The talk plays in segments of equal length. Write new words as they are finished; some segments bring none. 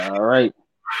All right.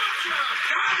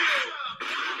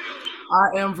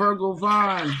 I am Virgo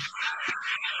Vaughn.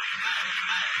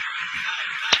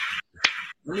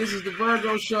 And this is the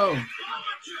Virgo Show.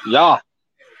 Yeah.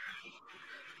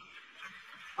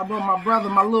 I brought my brother,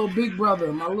 my little big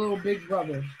brother. Little big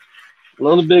brother.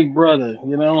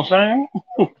 You know what I'm saying?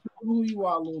 Who you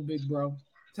are, little big bro?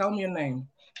 Tell me your name.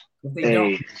 If they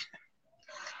don't. Hey,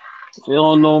 if you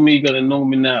don't know me, you gotta know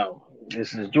me now.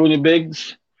 This is Junior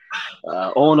Biggs,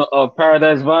 owner of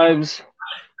Paradise Vibes.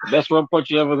 Best rum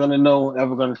punch you ever gonna know,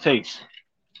 ever gonna taste.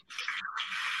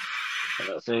 Like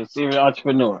I say, serious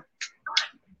entrepreneur.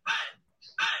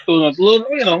 Doing a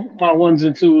little, my ones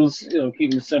and twos,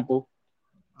 keeping it simple.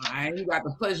 I ain't got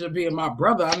the pleasure of being my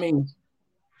brother. I mean,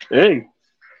 Hey,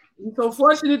 you're so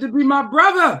fortunate to be my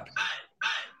brother.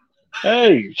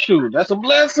 hey, shoot, that's a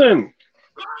blessing.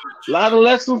 A lot of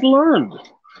lessons learned.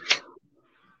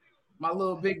 My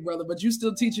little big brother, but you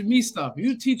still teaching me stuff.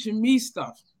 You teaching me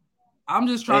stuff. I'm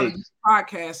just trying to do a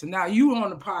podcast, and now you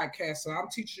on the podcast, so I'm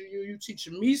teaching you. You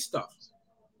teaching me stuff.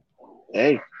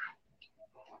 Hey,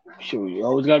 shoot, you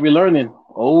always gotta be learning.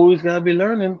 Always gotta be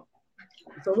learning.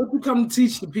 So what you come to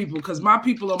teach the people? Because my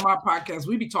people on my podcast,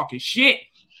 we be talking shit.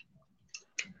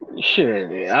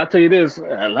 Shit, I'll tell you this: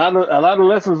 a lot of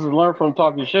lessons is learned from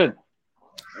talking shit.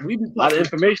 We be A lot of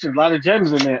information, a lot of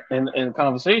gems in there in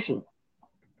conversation.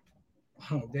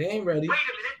 Oh, they ain't ready.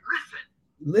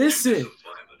 Listen.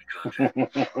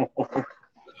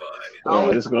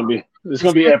 Oh, this is gonna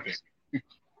be epic.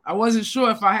 I wasn't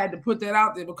sure if I had to put that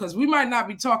out there because we might not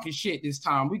be talking shit this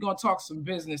time. We're gonna talk some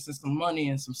business and some money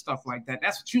and some stuff like that.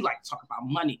 That's what you like to talk about,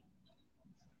 money.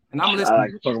 And I'm listening. I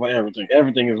like to talk about everything.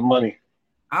 Everything is money.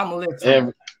 I'm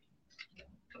listening.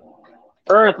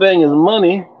 Everything is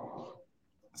money.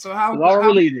 So all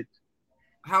related.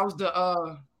 How's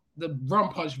the rum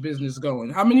punch business going?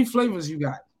 How many flavors you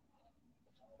got?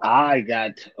 I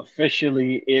got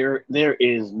officially there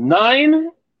is 9.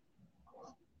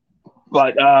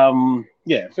 But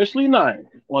officially 9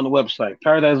 on the website,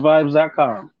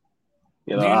 paradisevibes.com.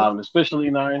 Officially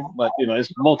 9, but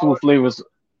it's multiple flavors.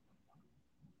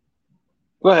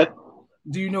 Go ahead.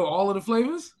 Do you know all of the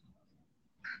flavors?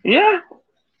 Yeah.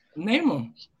 Name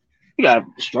them. You got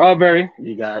strawberry,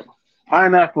 you got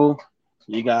pineapple,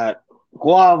 you got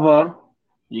guava,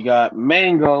 you got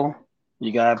mango,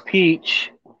 you got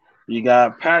peach, you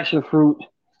got passion fruit,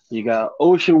 you got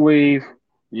ocean wave,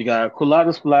 you got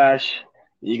Colada Splash.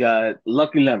 You got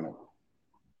Lucky Lemon.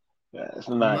 Yeah, it's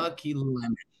a 9. Lucky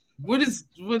Lemon. What is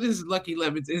Lucky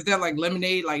Lemon? Is that like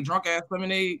lemonade, like drunk ass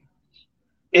lemonade?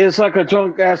 It's like a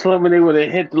drunk ass lemonade with a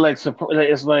hint like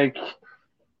it's like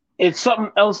it's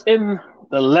something else in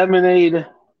the lemonade.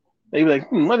 They be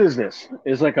like, what is this?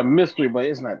 It's like a mystery, but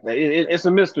it's not. It's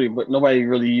a mystery, but nobody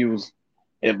really used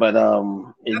it. But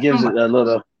it gives it a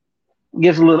little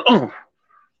oomph.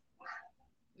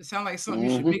 It sounds like something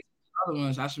you should mix with other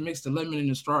ones. I should mix the lemon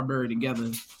and the strawberry together.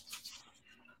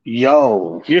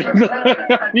 Yo, you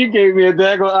gave me a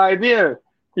daggone idea.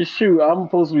 Shoot, I'm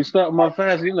supposed to be starting my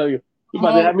fast. You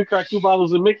about to have me crack 2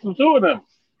 bottles and mix 2 of them.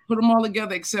 Put them all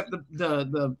together except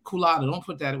the Colada. Don't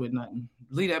put that with nothing.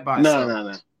 Leave that by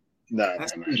itself. No.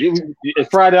 It's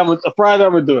Friday. Friday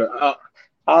I'm gonna do it.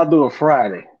 I'll do it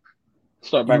Friday.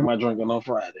 Start back my drinking on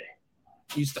Friday.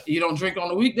 You don't drink on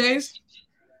the weekdays?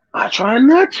 I try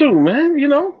not to, man.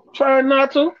 Try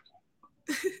not to.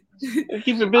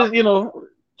 Keep it busy,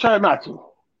 try not to.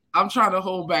 I'm trying to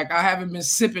hold back. I haven't been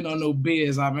sipping on no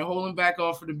beers. I've been holding back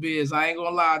off of the beers. I ain't gonna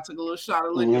lie. I took a little shot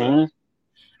of liquor,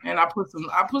 and I put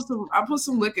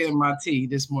some liquor in my tea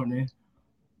this morning.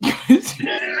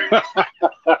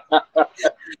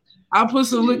 I put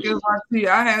some liquor in my tea.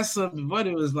 I had some, what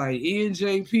it was like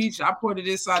E&J Peach. I poured it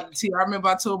inside the tea. I remember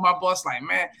I told my boss, like,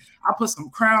 man, I put some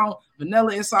Crown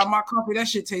vanilla inside my coffee. That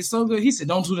shit tastes so good. He said,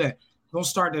 don't do that. Don't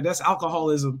start that. That's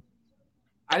alcoholism.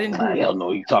 I didn't do hell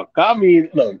no, he talked. I mean,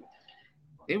 look.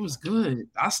 It was good.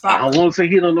 I stopped. I won't say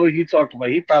he don't know what he talked about.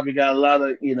 He probably got a lot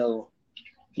of,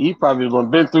 he probably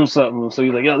been through something. So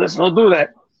he's like, yo, let's don't do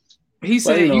that. He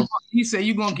said,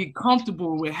 you're going to get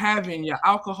comfortable with having your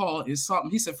alcohol is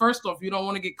something. He said, first off, you don't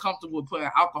want to get comfortable with putting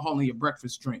alcohol in your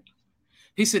breakfast drink.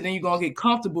 He said, then you're going to get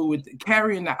comfortable with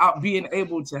carrying being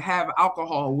able to have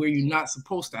alcohol where you're not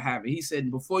supposed to have it. He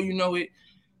said, before you know it,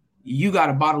 you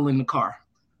got a bottle in the car.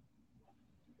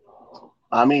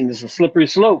 I mean, it's a slippery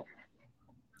slope.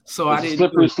 So I didn't.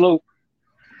 Slippery slope.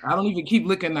 I don't even keep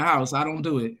liquor in the house. I don't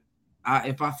do it.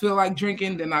 If I feel like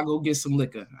drinking, then I go get some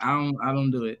liquor. I don't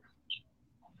do it.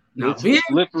 Now it's beer, a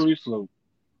slippery slope.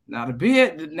 Now the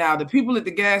people at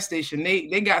the gas station,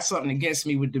 they got something against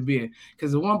me with the beer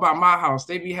because the one by my house,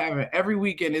 they be having every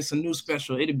weekend. It's a new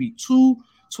special. It'll be 2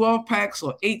 12 packs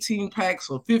or 18 packs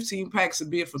or 15 packs of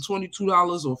beer for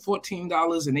 $22 or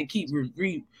 $14, and they keep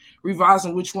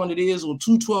revising which one it is, or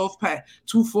two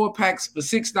 4-packs for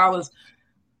 $6.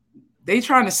 They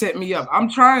trying to set me up. I'm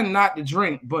trying not to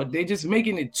drink, but they just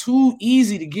making it too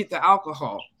easy to get the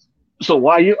alcohol. So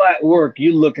while you at work,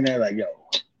 you looking at it like, yo,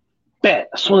 bet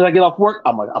as soon as I get off work,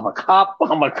 I'm a cop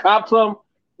some.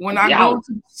 When I go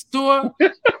to the store,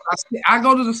 I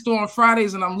go to the store on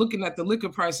Fridays and I'm looking at the liquor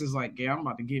prices like, yeah, I'm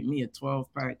about to get me a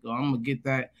 12-pack, or I'm going to get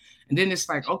that. And then it's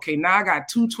like, okay, now I got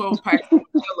two 12-packs of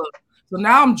Modelo. So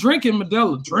now I'm drinking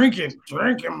Modelo, drinking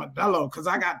Modelo because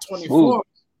I got 24. Ooh.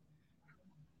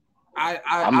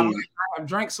 I've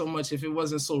drank so much if it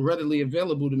wasn't so readily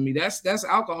available to me. That's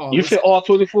alcohol. You fit all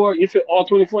 24? You fit all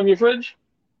 24 in your fridge?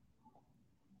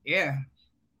 Yeah.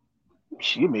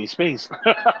 You made space.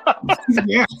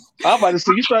 Yeah. I'm about to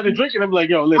see you started drinking. I'm like,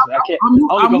 yo, listen, I can't.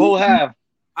 I only whole half.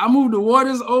 I moved the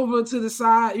waters over to the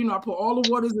side. You know, I put all the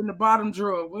waters in the bottom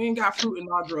drawer. We ain't got fruit in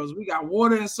our drawers. We got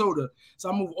water and soda. So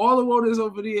I moved all the waters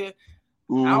over there.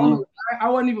 Mm-hmm. I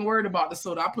wasn't even worried about the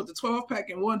soda. I put the 12-pack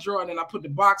in one drawer, and then I put the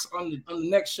box on the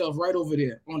next shelf right over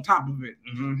there on top of it.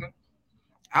 Mm-hmm.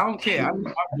 I don't care.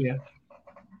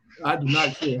 I do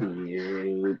not care.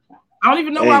 I don't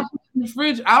even know why I put it in the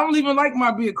fridge. I don't even like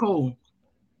my beer cold.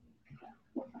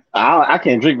 I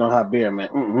can't drink no hot beer, man.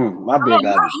 My beer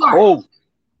got to be cold.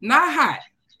 Not hot.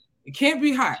 It can't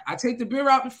be hot. I take the beer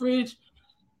out the fridge.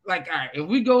 Like, all right, if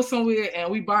we go somewhere and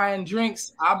we buying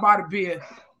drinks, I buy the beer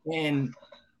and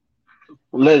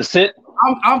let it sit.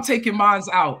 I'm taking mine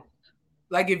out.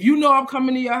 Like, if you know I'm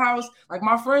coming to your house, like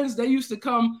my friends, they used to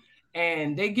come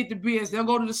and they get the beers. They'll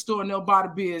go to the store and they'll buy the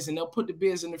beers and they'll put the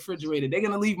beers in the refrigerator. They're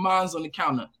gonna leave mine on the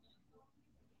counter.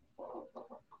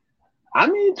 I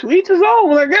mean, to each his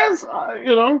own, I guess.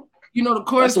 You know the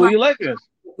course. That's what you like it.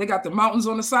 They got the mountains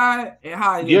on the side and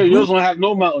how. Yeah, yours don't have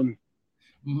no mountain.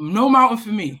 No mountain for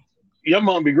me. Your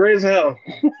mountain be gray as hell.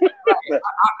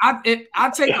 I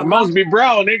take the mountains be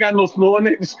brown. They got no snow in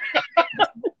it.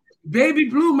 Baby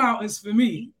blue mountains for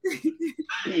me.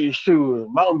 Yeah, sure,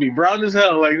 mountain be brown as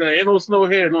hell. Like ain't no snow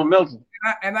here, no melting.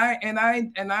 And I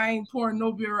ain't pouring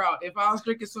no beer out. If I was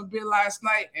drinking some beer last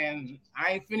night and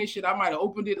I ain't finished it, I might have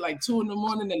opened it like 2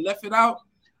 a.m. and left it out.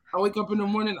 I wake up in the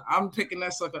morning, I'm picking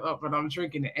that sucker up and I'm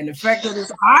drinking it. And the fact that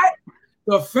it's hot,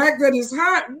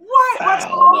 what? What's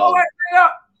going on right there?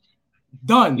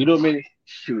 Done. You know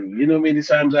many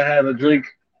times I had a drink,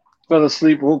 fell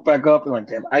asleep, woke back up, and like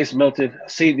damn, ice melted. I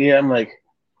see there, I'm like,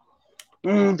 do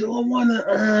I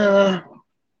wanna?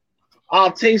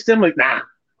 I'll taste them. Like nah.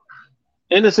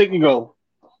 And the second go,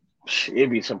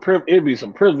 it'd be some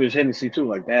privilege Hennessy too.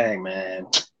 Like dang man,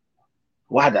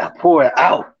 why did I pour it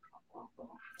out?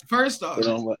 First off,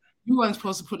 you wasn't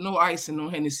supposed to put no ice in no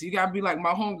Hennessy. You gotta be like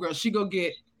my homegirl.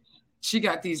 She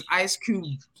got these ice cube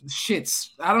shits.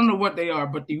 I don't know what they are,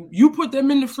 but you put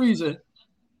them in the freezer.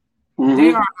 Mm-hmm.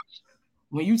 They are,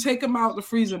 when you take them out the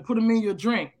freezer and put them in your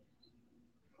drink,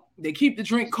 they keep the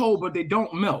drink cold, but they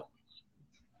don't melt.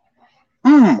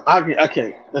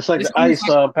 Okay. That's like the ice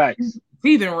packs.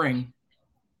 Teething ring.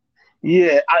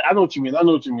 Yeah, I know what you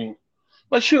mean.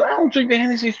 But sure, I don't drink the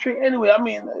Hennessy straight anyway. I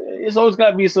mean, it's always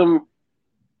got to be some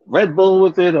Red Bull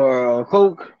with it or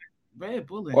Coke. Red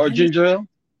Bull or ginger ale.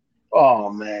 Oh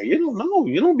man, you don't know.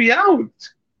 You don't be out.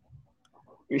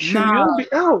 You don't be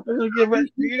out.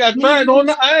 You got to try it on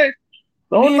the ice.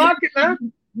 Don't knock it,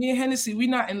 man. Me and Hennessy, we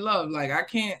not in love. Like I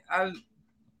can't.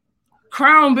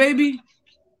 Crown, baby.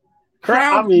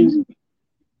 Crown.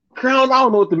 Crown. I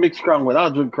don't know what to mix Crown with.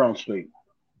 I'll drink Crown straight.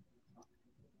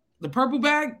 The purple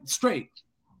bag, straight.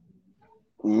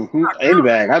 Mm-hmm. Any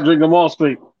bag. I drink them all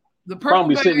straight. The purple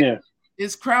bag sitting there.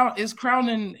 Is Crown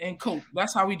and Coke.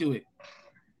 That's how we do it.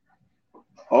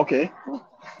 Okay.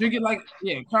 Drink it like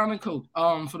Crown and Coke.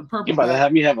 For the purple. You about to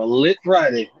have me have a lit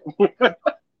Friday.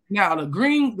 Now the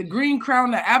green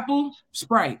Crown, the apple,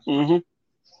 Sprite. Mm-hmm.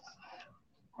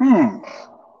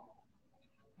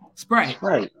 Sprite.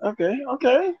 Right. Okay.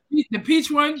 The peach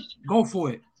one, go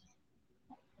for it.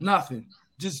 Nothing.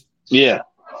 Just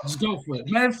go for it.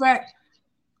 Matter of fact,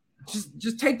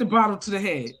 just take the bottle to the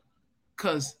head.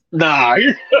 Cause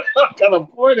I gotta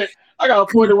pour it. I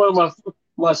gotta pour it in one of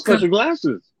my special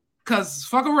glasses. Cause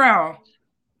fuck around,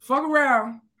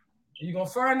 you're gonna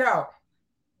find out.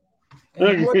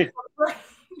 Fuck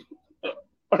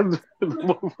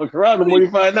around, the more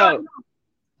you find out.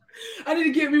 I need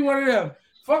to get me one of them.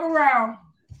 Fuck around,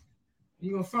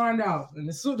 you're gonna find out. And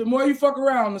the more you fuck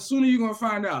around, the sooner you're gonna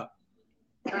find out.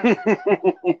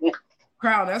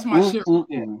 Crown, that's my shit.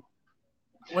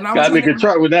 When I gotta make a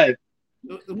chart with that.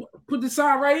 Put the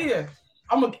sign right here.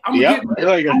 I'm gonna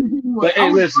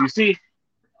hey, listen, you see,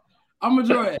 I'm gonna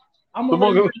join.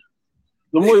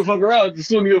 The more you fuck around, the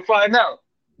sooner you'll find out.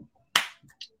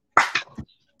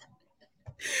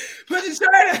 Put the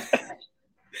China.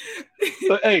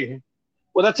 But hey,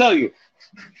 what I tell you,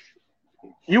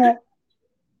 you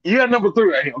got number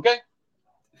 3 right here, okay?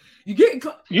 You getting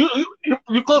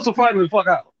you close to finding the fuck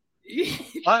out.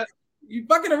 Right? You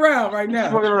fucking around right now.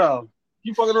 You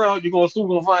fucking around. You're soon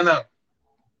gonna find out.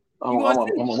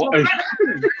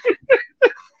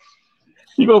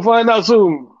 You're gonna find out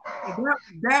soon.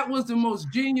 That was the most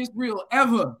genius reel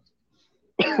ever.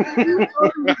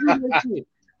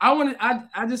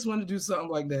 I just want to do something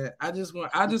like that. I just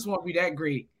want to be that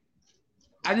great.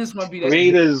 I just want to be that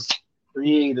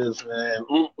creators, man.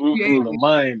 The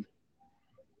mind.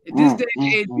 At this day and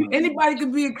age, anybody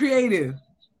could be a creative.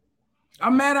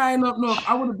 I'm mad I ain't up north.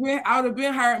 I would have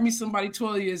been hired me somebody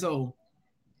 12 years old.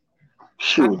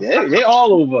 Shoot, they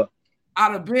all over.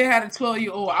 I'd have been had a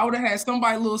 12-year-old. I would have had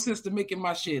somebody little sister making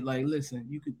my shit. Like, listen,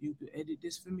 you could edit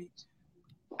this for me.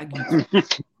 I give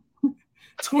you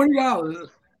 $20.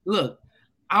 Look,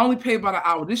 I only pay about an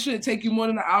hour. This shouldn't take you more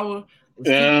than an hour.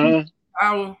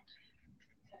 $15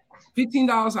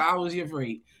 an hour is your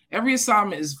rate. Every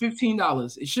assignment is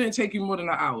 $15. It shouldn't take you more than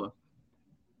an hour.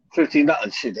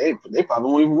 $15. Shit, they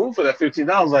probably won't even move for that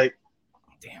 $15. Like,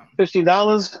 damn,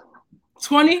 $15.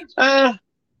 20.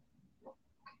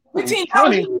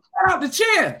 $15 out the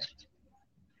chair.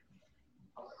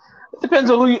 It depends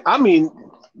on who you. I mean,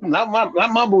 not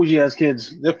my bougie ass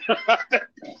kids.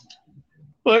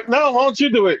 Like, no, why don't you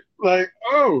do it? Like,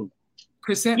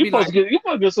 Chrisette you supposed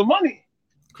to get some money.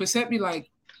 Chrisette be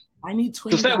like, I need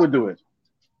 $20. Chrisette would do it.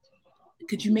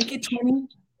 Could you make it 20?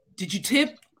 Did you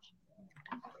tip?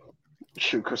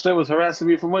 Shoot, Chrisette was harassing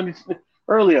me for money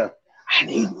earlier. I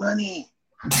need money.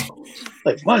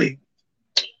 Like, money.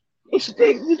 You just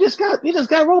got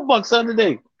Robux the other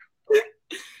day.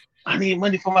 I need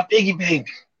money for my piggy bank.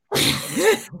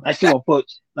 Now she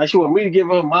want me to give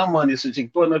her my money so she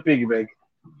can put in her piggy bank.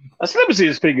 I said, let me see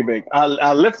this piggy bank.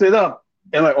 I lift it up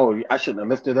and like, oh, I shouldn't have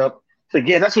lifted it up. It's like,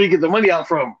 yeah, that's where you get the money out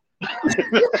from.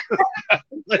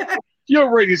 Like,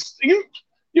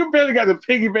 you barely got the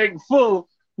piggy bank full.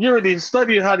 You're already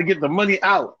studying how to get the money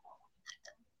out.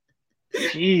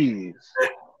 Jeez.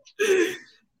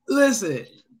 Listen,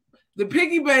 the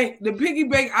piggy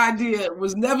bank idea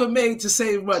was never made to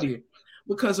save money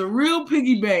because a real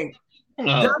piggy bank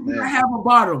doesn't have a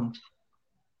bottom.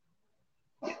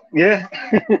 Yeah.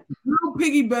 Real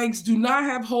piggy banks do not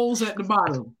have holes at the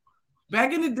bottom.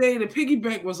 Back in the day, the piggy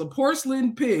bank was a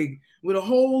porcelain pig with a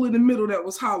hole in the middle that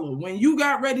was hollow. When you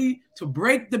got ready to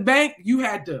break the bank, you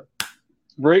had to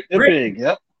break the pig.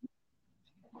 Yep.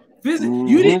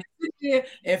 You didn't sit there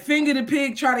and finger the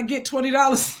pig try to get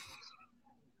 $20.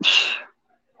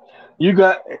 You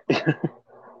got.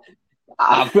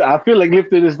 I feel like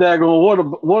lifting this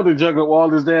daggone water jug with all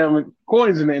this damn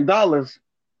coins in it and dollars.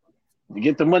 You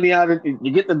get the money out of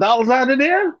you get the dollars out of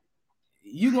there.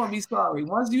 You're gonna be sorry.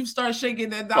 Once you start shaking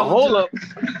that dollar, hold up,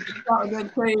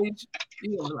 that page,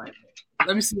 you're gonna be like,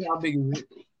 let me see how big is it.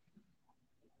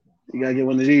 You gotta get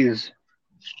one of these.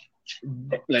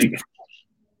 Like,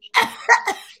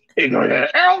 you go there.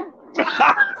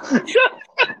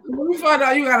 When we find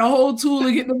out you got a whole tool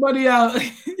to get the money out.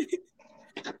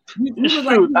 You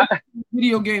look like a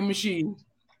video game machine.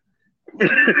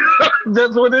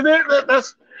 That's what it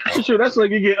is. That's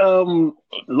like you get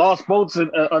lost bolts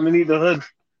underneath the hood.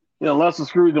 You know, lots of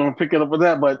screws don't pick it up with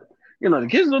that. But you know, the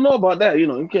kids don't know about that. You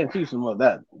know, you can't teach them about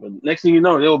that. But next thing you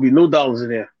know, there will be no dollars in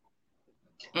there.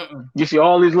 You see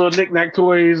all these little knick-knack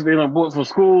toys they done bought for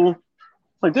school.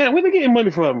 Like, damn, where they getting money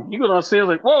from? You go on sales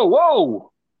like,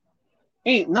 whoa.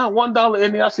 Ain't not $1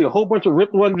 in there. I see a whole bunch of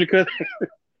ripped ones because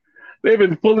they've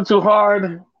been pulling too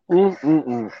hard. Y'all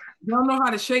know how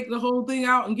to shake the whole thing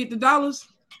out and get the dollars?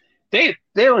 They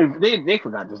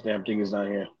forgot this damn thing is down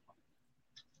here.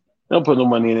 They don't put no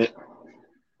money in it.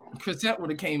 Chrisette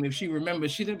would have came if she remembered.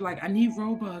 She'd have been like, I need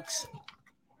Robux.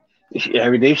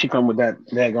 Every day she come with that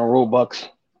daggone Robux.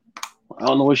 I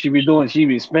don't know what she be doing. She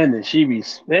be spending.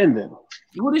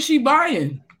 What is she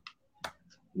buying?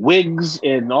 Wigs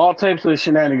and all types of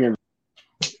shenanigans.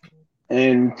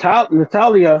 And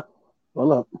Natalia,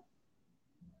 hold up.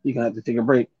 You're going to have to take a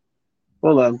break.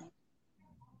 Hold on.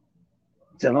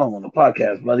 Tell them on the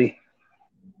podcast, buddy.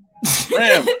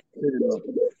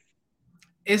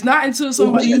 It's not until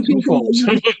somebody hits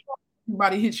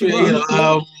you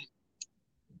up.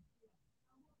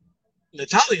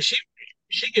 Natalia,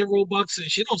 she get Robux and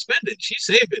she don't spend it. She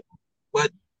save it.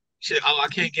 But she, I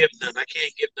can't give none. I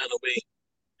can't give none away.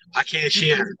 I can't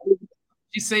share.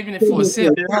 She's saving it for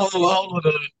herself. I don't know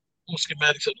the whole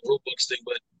schematics of the Robux thing,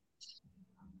 but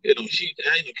She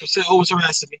Cassette always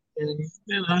harassing me,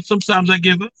 and sometimes I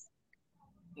give her.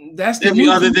 That's the every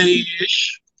other day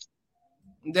ish.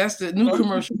 That's the new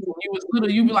commercial. When you was little,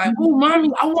 you be like, "Oh,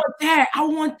 mommy, I want that. I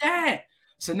want that."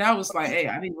 So now it's like, "Hey,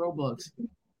 I need Robux." You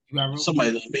got Robux?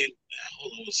 Somebody done made.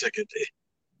 Hold on a second.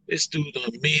 This dude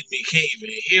done made me can't even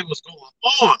hear what's going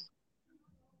on.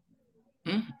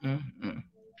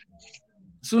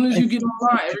 As soon as you get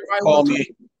online, everybody call me.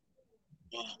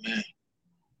 Oh man.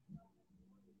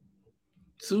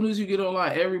 As soon as you get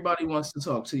online, everybody wants to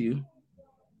talk to you.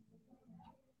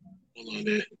 Hold on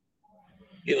there.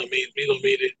 He done made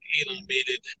it.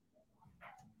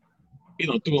 He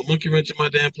done threw a monkey wrench in my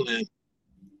damn plan.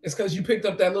 It's because you picked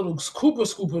up that little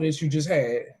scooper that you just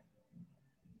had.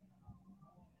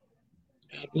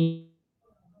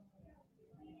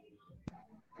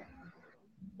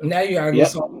 Now you gotta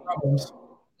solve problems.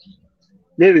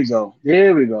 There we go.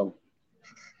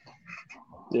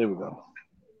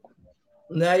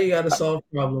 Now you gotta solve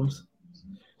problems.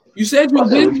 You said you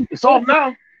did. It's solved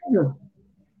now.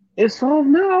 It's solved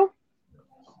now.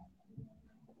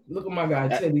 Look at my guy,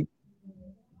 Teddy.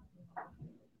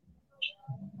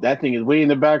 That thing is way in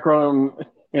the background,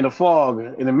 in the fog,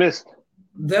 in the mist.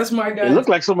 That's my guy. It looked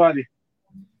like somebody.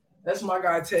 That's my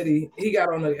guy, Teddy. He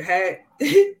got on a hat.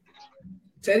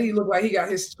 Teddy looked like he got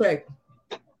his check.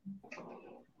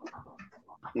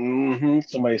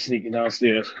 Somebody sneaking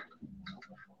downstairs.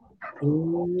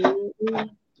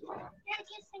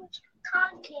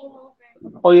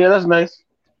 Oh yeah, that's nice.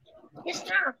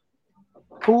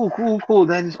 Cool.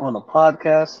 That is on a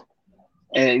podcast,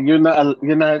 and you're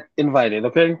not invited.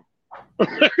 Okay.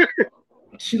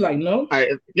 She like no. All right,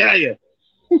 yeah.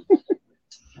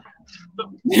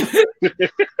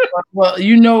 Well,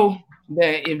 you know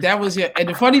that if that was your, and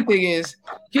the funny thing is,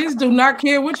 kids do not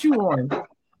care what you on.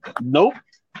 Nope.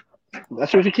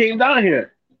 That's why she came down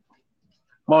here.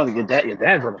 Mom, your dad's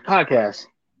on the podcast.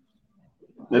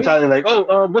 They're probably like,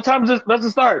 what time does it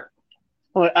start?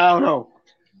 I'm like, I don't know.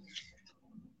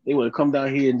 They would have come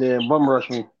down here and then bum rush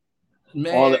me.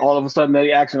 Man. All of a sudden,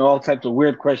 they asking all types of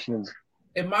weird questions.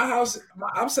 In my house,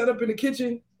 I'm set up in the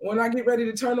kitchen. When I get ready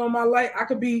to turn on my light, I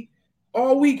could be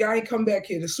all week. I ain't come back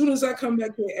here. As soon as I come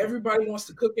back here, everybody wants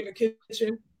to cook in the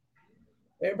kitchen.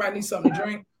 Everybody needs something to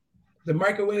drink. The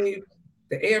microwave,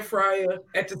 the air fryer.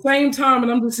 At the same time,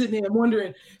 and I'm just sitting there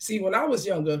wondering, see, when I was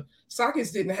younger,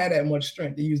 sockets didn't have that much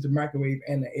strength to use the microwave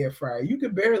and the air fryer. You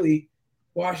could barely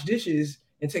wash dishes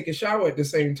and take a shower at the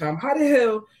same time. How the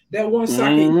hell that one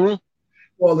socket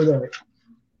all of that?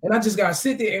 And I just got to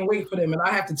sit there and wait for them. And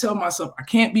I have to tell myself, I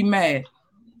can't be mad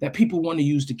that people want to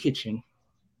use the kitchen.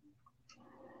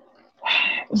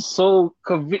 It's so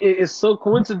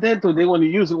coincidental they want to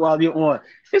use it while you're on.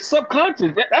 It's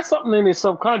subconscious. That's something in their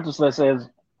subconscious that says,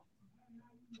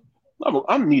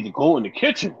 I need to go in the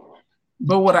kitchen.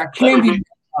 But what I can't be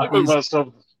is,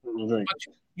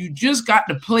 you just got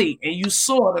the plate and you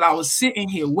saw that I was sitting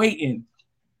here waiting.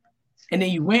 And then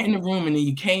you went in the room and then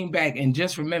you came back and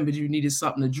just remembered you needed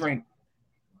something to drink.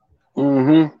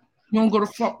 You don't go to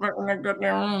fuck back in that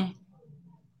goddamn room.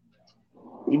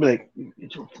 You be like, you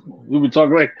be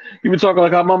talking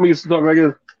like how mama used to talk like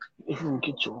this.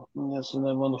 Get your ass in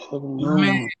that motherfucking room.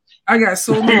 Man, I got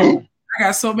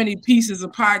so many pieces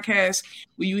of podcasts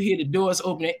where you hear the doors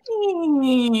opening.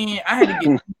 I had to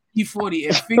get E40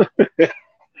 and fix.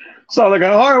 Sound like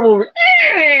a horror movie.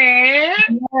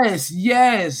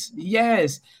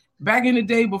 Yes. Back in the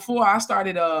day, before I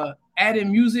started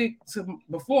adding music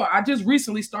I just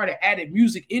recently started adding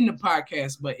music in the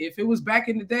podcast. But if it was back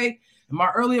in the day, in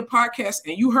my earlier podcast,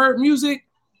 and you heard music,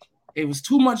 it was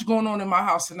too much going on in my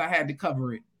house, and I had to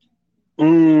cover it.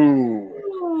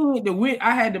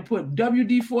 I had to put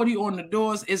WD-40 on the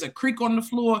doors. There's a creak on the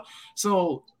floor,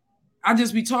 so I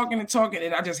just be talking,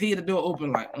 and I just hear the door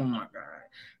open. Like, oh my god.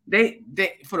 They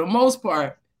for the most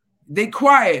part, they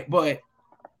quiet, but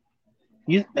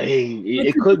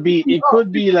it could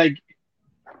be like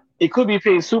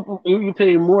you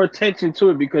pay more attention to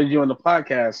it because you're on the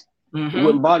podcast. It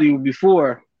wouldn't bother you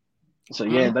before. So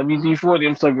WD-40,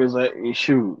 them suckers like,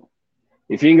 shoot.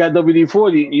 If you ain't got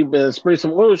WD-40, you better spray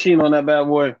some oil sheen on that bad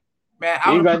boy. Man,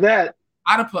 you got that.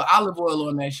 I'd have put olive oil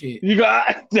on that shit. You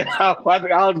got I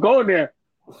was going there.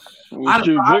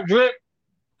 Drip.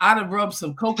 I'd have rubbed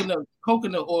some coconut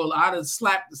oil. I'd have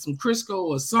slapped some Crisco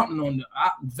or something on the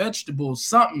vegetables,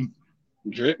 something.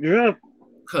 Drip.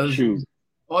 Because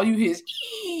all you hear is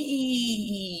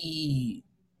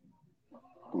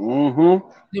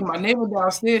Then my neighbor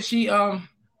downstairs, she got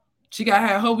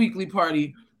her weekly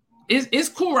party. It's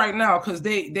cool right now because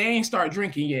they ain't start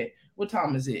drinking yet. What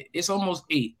time is it? It's almost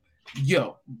 8.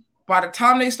 Yo, By the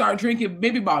time they start drinking,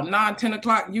 maybe about 9, 10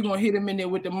 o'clock, you're gonna hit them in there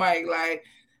with the mic like,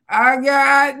 I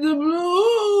got the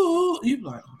blue. You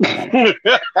like,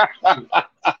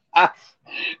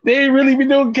 they ain't really be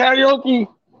doing karaoke.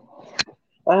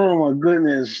 Oh my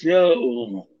goodness,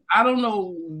 yo! I don't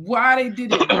know why they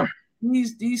did it.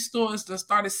 These stores that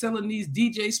started selling these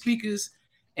DJ speakers,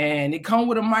 and they come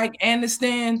with a mic and a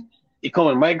stand. You call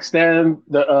it mic stand,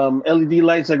 the LED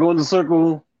lights that go in the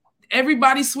circle.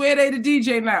 Everybody swear they the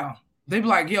DJ now. They be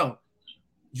like, yo,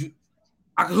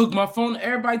 I can hook my phone.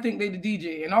 Everybody think they the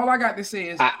DJ, and all I got to say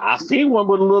is, I seen one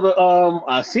with a little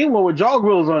I seen one with jog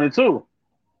wheels on it too.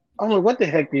 I'm like, what the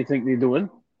heck do you think they're doing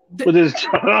with this?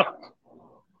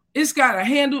 It's got a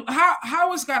handle.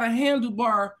 How it's got a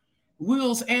handlebar,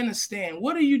 wheels, and a stand?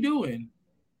 What are you doing?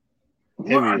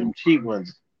 Give me them cheap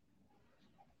ones.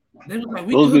 They was like,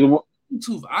 we hook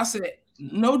Bluetooth. I said,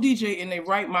 no DJ in their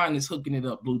right mind is hooking it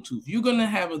up Bluetooth. You're gonna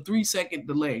have a 3-second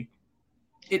delay.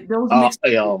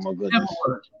 Oh my goodness!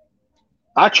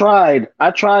 I tried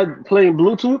playing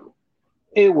Bluetooth.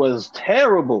 It was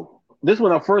terrible. This is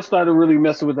when I first started really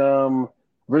messing with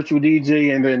virtual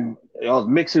DJ, and then I was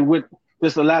mixing with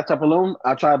just the laptop alone.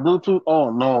 I tried Bluetooth. Oh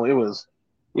no, it was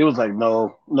like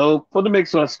no. Put the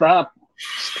mix on. Stop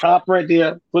right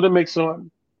there. Put the mix on.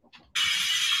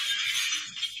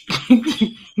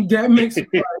 That makes it.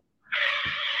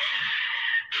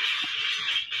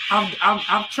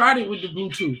 I've tried it with the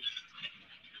Bluetooth.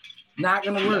 Not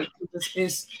gonna work.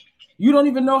 It's you don't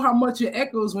even know how much it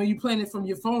echoes when you playing it from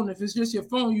your phone. If it's just your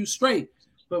phone, you straight.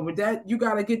 But with that, you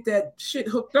gotta get that shit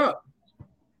hooked up.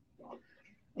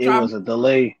 It was a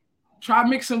delay. Try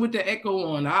mixing with the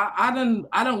echo on. I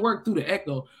done work through the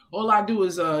echo. All I do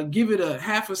is give it a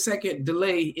half a second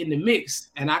delay in the mix,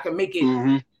 and I can make it.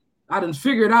 Mm-hmm. I done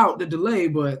figured out the delay,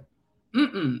 but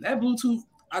that Bluetooth.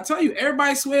 I tell you,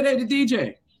 everybody swear they the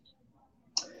DJ.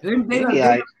 They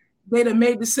done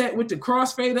made the set with the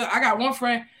crossfader. I got one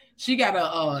friend. She got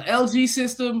a LG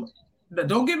system.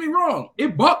 Don't get me wrong,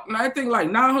 it bucked. Now I think like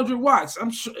 900 watts.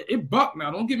 I'm sure it bucked now.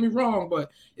 Don't get me wrong,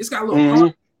 but it's got a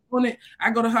little on it.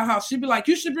 I go to her house. She'd be like,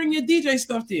 "You should bring your DJ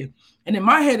stuff there." And in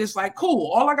my head, it's like,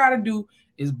 cool. All I gotta do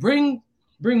is bring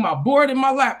my board and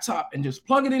my laptop and just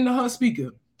plug it into her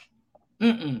speaker.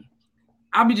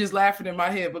 I'll be just laughing in my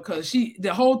head because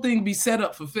the whole thing be set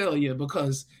up for failure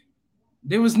because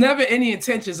there was never any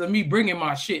intentions of me bringing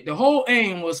my shit. The whole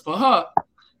aim was for her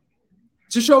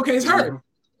to showcase her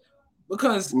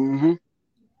because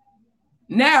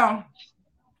now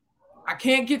I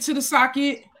can't get to the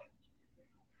socket.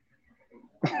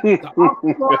 The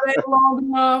cord ain't long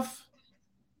enough.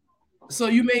 So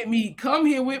you made me come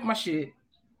here with my shit,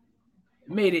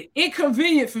 made it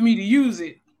inconvenient for me to use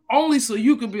it. Only so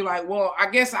you could be like, well, I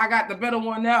guess I got the better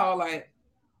one now. Like,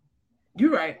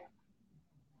 you're right.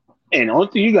 And the only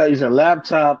thing you got is a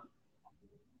laptop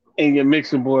and your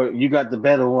mixing board. You got the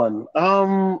better one.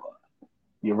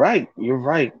 You're right.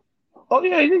 Oh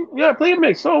yeah, play a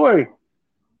mix. Don't worry.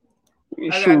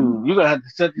 You're gonna have to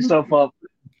set yourself up.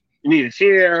 You need a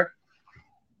chair.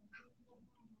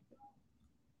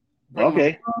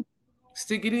 Okay.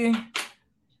 Stick it in.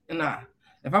 And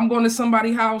if I'm going to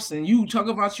somebody's house and you talk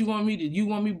about you want me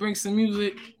to bring some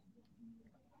music,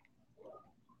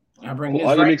 I bring this.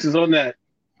 All the mixes on that.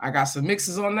 I got some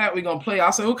mixes on that. We're gonna play.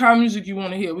 I'll say, what kind of music you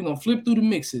want to hear? We're gonna flip through the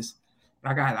mixes.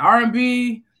 I got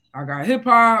R&B, I got hip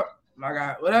hop, I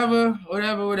got whatever.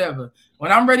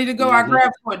 When I'm ready to go, I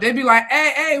grab it. They be like,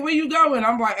 hey, where you going?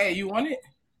 I'm like, hey, you want it?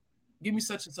 Give me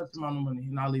such and such amount of money,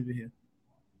 and I'll leave it here.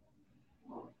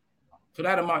 For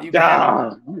that amount, you can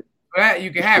have it. For that,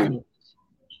 you can have it.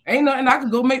 Ain't nothing. I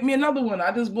could go make me another one.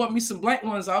 I just bought me some blank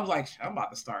ones. I was like, I'm about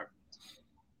to start.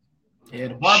 Yeah,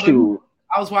 the barber. Shoot.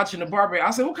 I was watching the barber. I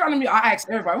said, what kind of music? I asked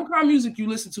everybody, what kind of music you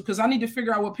listen to? Because I need to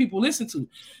figure out what people listen to.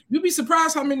 You'd be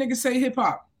surprised how many niggas say hip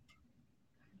hop.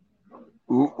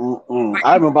 Like,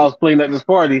 I remember I was playing at this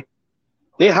party.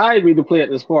 They hired me to play at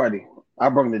this party. I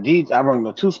brought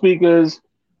the 2 speakers,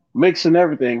 mix and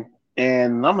everything.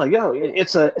 And I'm like, yo,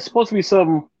 it's supposed to be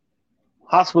some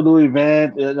hospital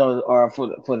event, or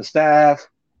for the staff.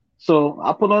 So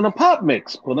I put on a pop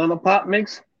mix,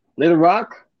 let it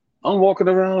rock. I'm walking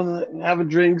around having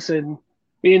drinks and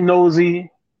being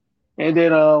nosy. And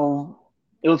then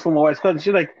it was from my wife's cousin.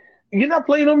 She's like, you're not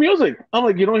playing no music. I'm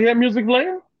like, you don't hear music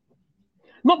playing?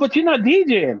 No, but you're not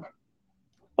DJing.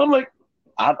 I'm like,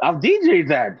 I've DJ'd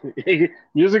that.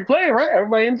 Music playing, right?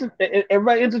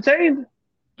 Everybody entertained.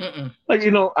 Like,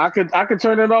 I could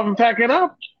turn it off and pack it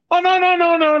up. Oh,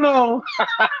 no.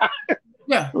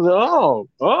 Yeah.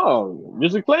 Oh,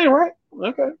 music playing, right?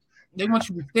 Okay. They want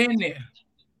you to stand there.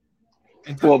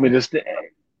 Want me to stay?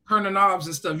 turn the knobs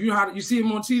and stuff. You know how you see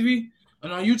them on TV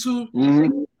and on YouTube?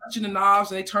 Mm-hmm. Touching the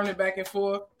knobs and they turn it back and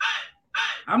forth.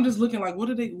 I'm just looking like,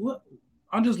 what?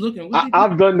 I'm just looking.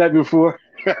 I've done that before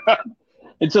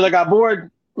until I got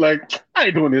bored. Like, I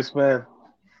ain't doing this, man.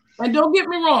 And don't get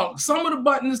me wrong, some of the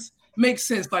buttons make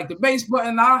sense. Like the bass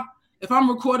button, if I'm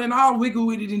recording, I'll wiggle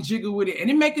with it and jiggle with it, and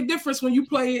it make a difference when you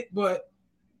play it, but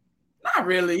not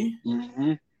really.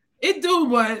 Mm-hmm. It do,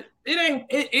 but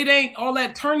it ain't all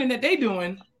that turning that they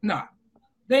doing. Nah,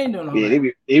 they ain't doing all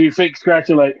that. They be fake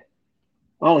scratching. Like,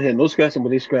 I don't hear no scratching, but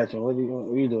they scratching. What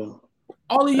are you doing?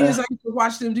 All the years I used to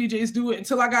watch them DJs do it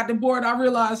until I got the board. I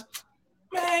realized,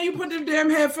 man, you put them damn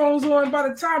headphones on. By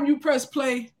the time you press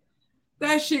play,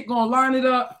 that shit gonna line it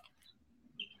up.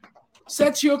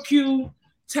 Set your cue,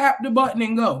 tap the button,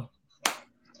 and go.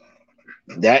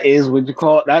 That is what you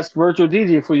call that's virtual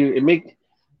DJ for you.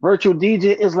 Virtual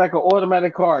DJ is like an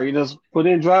automatic car. You just put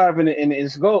in drive and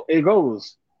it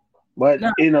goes. But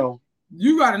now,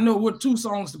 you got to know what two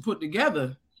songs to put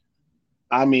together.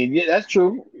 I mean, yeah, that's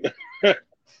true.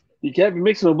 You can't be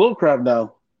mixing a bull crap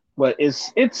now. But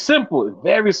it's simple. It's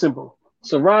very simple.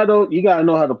 Serato, you got to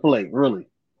know how to play, really.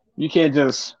 You can't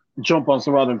just jump on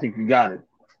Serato and think you got it.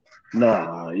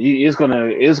 Nah, it's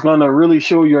gonna really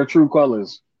show your true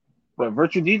colors. But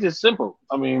virtual DJ is simple.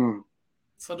 I mean,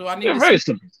 so do I need very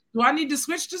simple. Do I need to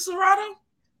switch to Serato?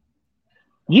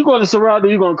 You go to Serato,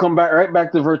 you're gonna come right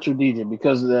back to virtual DJ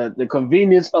because the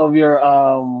convenience of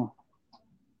your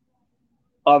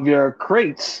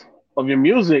crates of your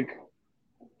music,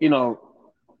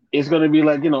 it's gonna be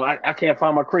like I can't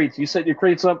find my crates. You set your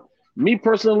crates up. Me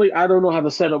personally, I don't know how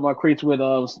to set up my crates with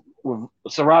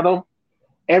Serato.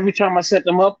 Every time I set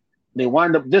them up, they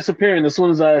wind up disappearing as soon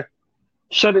as I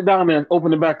shut it down and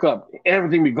open it back up.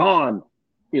 Everything be gone.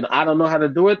 I don't know how to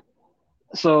do it.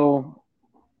 So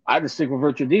I just stick with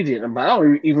virtual DJ. But I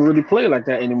don't even really play like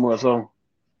that anymore. So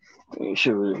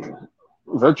sure.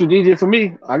 Virtual DJ for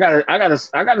me. I got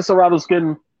a Serato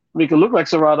skin, make it look like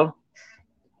Serato.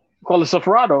 Call it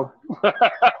Serato.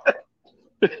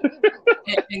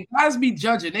 and guys be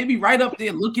judging. They be right up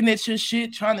there looking at your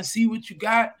shit, trying to see what you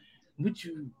got.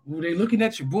 They looking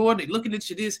at your board, they looking at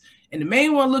your this, and the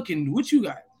main one looking, what you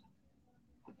got?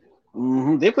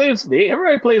 Mm-hmm.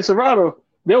 Everybody plays Serato.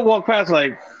 They'll walk past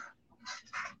like,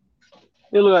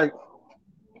 they look like,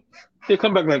 they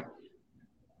come back like,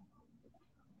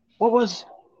 what's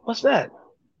that?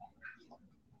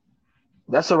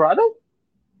 That's Serato?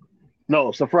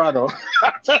 No, Serato.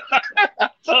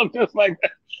 Something just like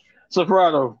that.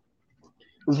 Serato.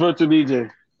 It's virtual DJ.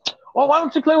 Oh, why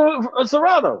don't you play with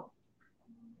Serato?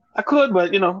 I could,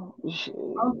 but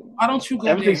why don't you go?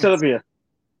 Everything's set up here.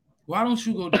 Why don't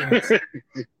you go dance?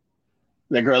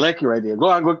 That girl like you right there. Go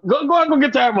on, go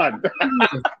get that man.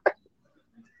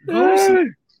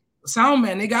 Sound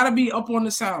man, they gotta be up on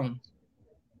the sound.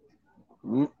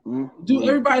 Do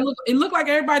everybody look? It look like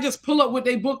everybody just pull up with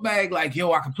their book bag, like,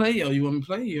 yo, I can play, yo. You want me to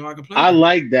play? Yo, I can play. I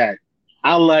like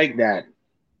that.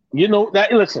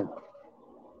 Listen,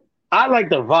 I like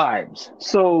the vibes.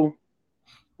 So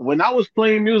when I was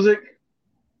playing music,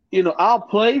 I'll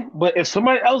play, but if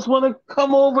somebody else want to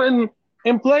come over and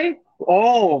play,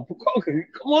 okay,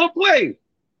 come on, play.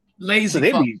 Lazy. So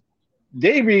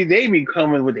they be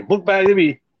coming with their book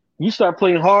bag. You start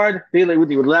playing hard, they like with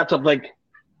their laptop, like,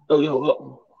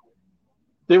 oh,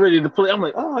 they ready to play. I'm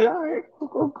like, oh yeah, all right,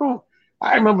 cool.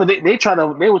 I remember they would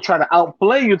try to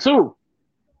outplay you too.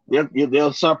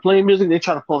 They'll start playing music. They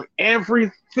try to play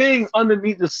everything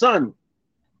underneath the sun.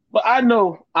 But I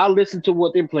know I listen to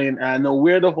what they're playing. And I know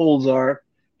where the holes are,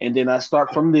 and then I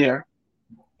start from there.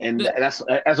 And that's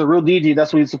as a real DJ,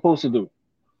 that's what you're supposed to do.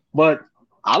 But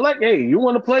I like, hey, you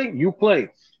want to play? You play.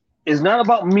 It's not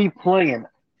about me playing.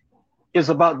 It's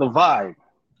about the vibe,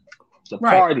 the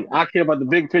party. I care about the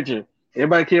big picture.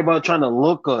 Everybody care about trying to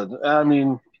look good. I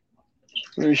mean,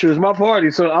 sure, it's my party,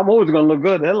 so I'm always gonna look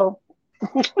good. Hello.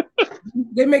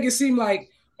 They make it seem like,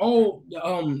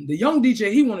 the young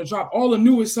DJ, he want to drop all the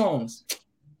newest songs.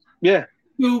 Yeah.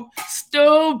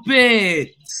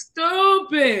 Stupid.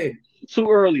 Too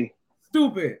early.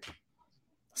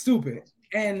 Stupid.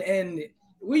 And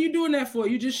what are you doing that for?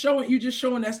 You just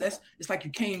showing that's it's like you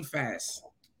came fast.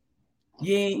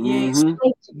 You ain't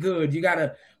good. You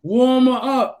gotta warm her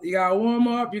up. You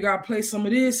gotta play some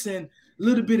of this and a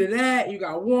little bit of that. You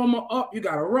gotta warm her up. You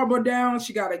gotta rub her down.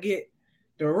 She gotta get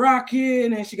the rock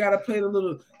in, and she got to play the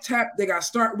little tap. They got to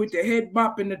start with the head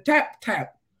bop and the tap.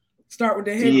 Start with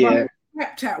the head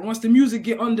bop, tap. Once the music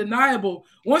get undeniable,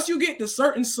 once you get to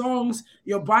certain songs,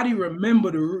 your body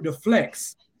remember the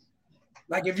flex.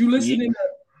 Like if you listening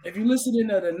to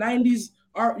the 90s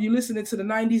art, you listening to the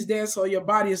 90s dance, so your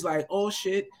body is like, oh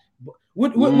shit,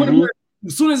 What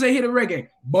as soon as they hear the reggae,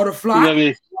 butterfly. You know what I mean?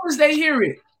 As soon as they hear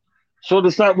it, so they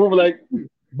start moving like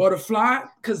butterfly,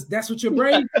 because that's what your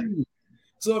brain does.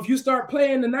 So if you start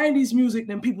playing the 90s music,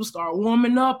 then people start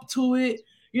warming up to it.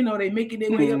 You know, they making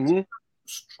their way up.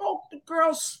 Stroke the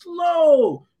girl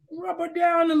slow, rub her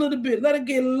down a little bit, let her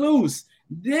get loose.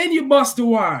 Then you bust the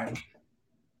wine.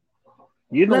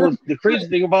 You know what the crazy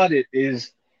thing about it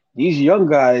is, these young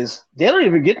guys, they don't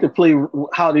even get to play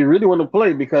how they really want to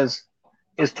play, because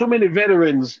it's too many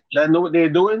veterans that know what they're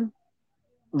doing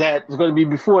that's going to be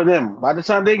before them. By the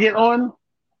time they get on,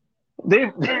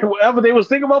 whatever they was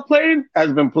thinking about playing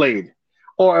has been played,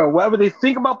 or whatever they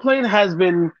think about playing has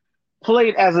been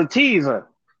played as a teaser.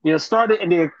 They'll start it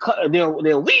and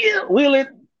they'll wheel it,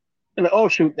 and like, oh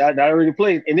shoot, I already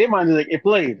played. In their mind, is like it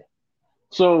played.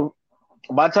 So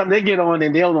by the time they get on,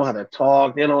 and they don't know how to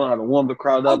talk, they don't know how to warm the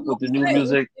crowd up with the new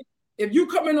music. If you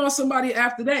come in on somebody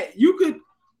after that, you could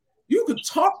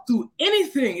talk through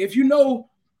anything if you know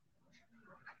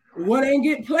what ain't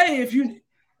get played.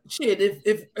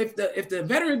 If the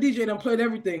veteran DJ done played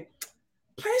everything,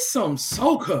 play some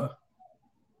soca.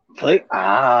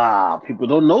 People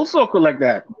don't know soca like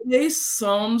that. Play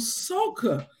some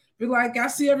soca. Be like, I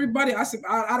see everybody.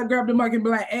 I'd grab the mic and be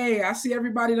like, hey, I see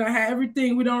everybody done had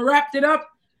everything. We done wrapped it up.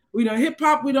 We done hip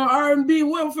hop. We done R&B.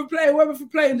 Whatever for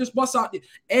play, and just bust out the,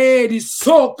 hey, this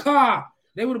soca.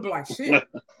 They would have been like, shit,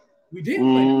 we did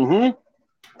play.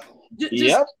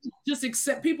 Just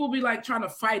accept. People be like trying to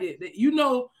fight it. That you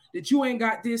know that you ain't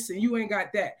got this and you ain't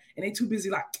got that, and they too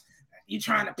busy like, you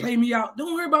trying to play me out.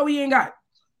 Don't worry about what you ain't got.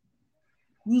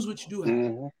 Use what you do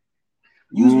have.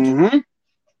 Use what you do.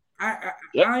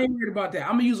 I ain't worried about that.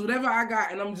 I'm gonna use whatever I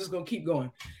got, and I'm just gonna keep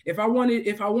going. If I wanted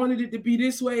it to be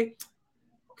this way,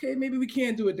 okay, maybe we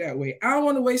can't do it that way. I don't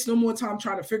want to waste no more time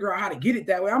trying to figure out how to get it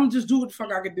that way. I'm gonna just do what the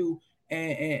fuck I could do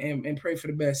and pray for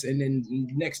the best, and then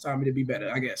next time it'll be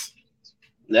better, I guess.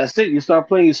 That's it. You start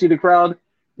playing, you see the crowd,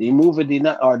 they moving,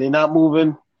 they're not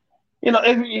moving. You know,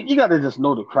 you got to just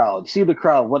know the crowd. See the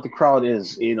crowd, what the crowd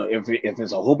is. You know, if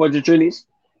it's a whole bunch of Trinis,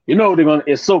 you know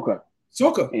it's soca.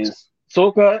 It's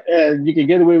soca, and you can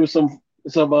get away with some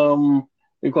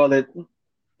we call it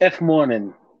F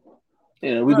morning.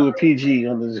 You know, we do a PG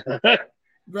on this.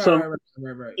 Right.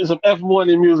 Some F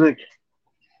morning music.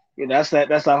 You know, that's that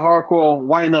hardcore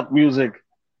wind up music.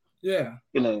 Yeah.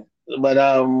 You know, but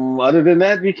other than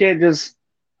that, you can't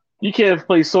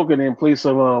play soca and then play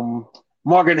some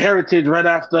Margaret Heritage right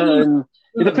after, and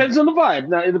it depends on the vibe.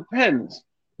 Now it depends.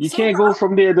 You can't go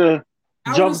from there to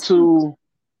jump to,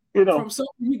 you know. From soca,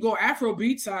 you go Afro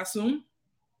beats, I assume.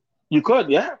 You could,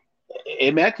 yeah.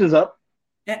 It matches up.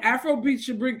 And Afro beats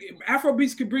could bring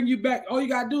you back. All you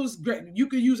gotta do is you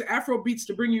could use Afro beats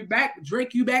to bring you back,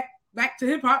 Drake you back to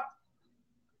hip hop.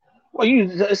 Well,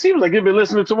 it seems like you've been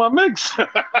listening to my mix.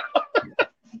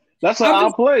 That's how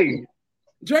I'll play.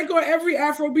 Drake on every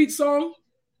Afrobeat song.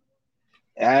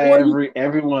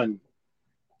 Everyone.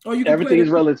 Or you can everything is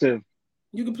relative.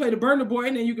 You can play the Burna Boy,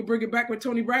 and then you can bring it back with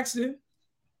Tony Braxton.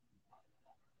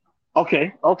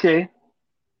 Okay.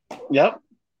 Yep.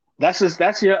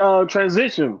 That's your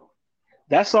transition.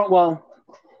 That's not, well,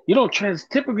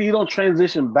 typically you don't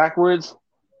transition backwards.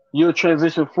 You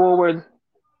transition forward.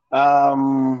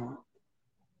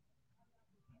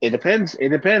 It depends.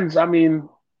 I mean,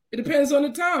 it depends on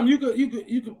the time. You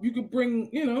could bring,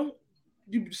 you know,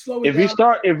 you slow it down.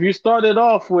 If you started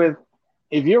off with,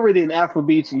 if you're already in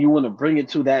Afrobeats and you want to bring it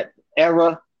to that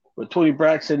era with Tony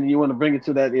Braxton, you want to bring it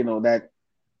to that, you know, that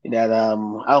I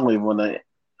don't even want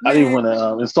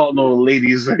to insult no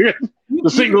ladies, the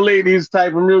single ladies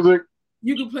type of music.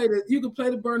 You can play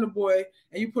the Burna Boy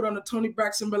and you put on the Tony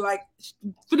Braxton, but like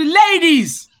for the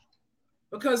ladies,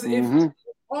 because if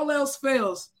all else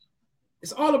fails,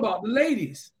 it's all about the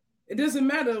ladies. It doesn't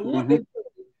matter what they do.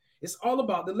 It's all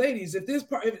about the ladies.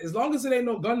 As long as it ain't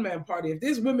no gunman party, if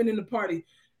there's women in the party,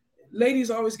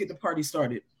 ladies always get the party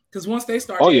started. Because once they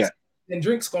start, then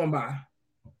drinks going by.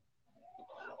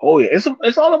 Oh yeah,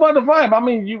 it's all about the vibe. I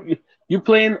mean, you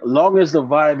playing long as the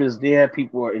vibe is there,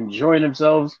 people are enjoying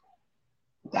themselves.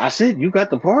 That's it. You got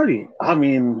the party. I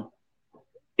mean,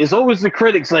 it's always the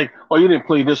critics like, "Oh, you didn't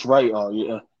play this right." Oh,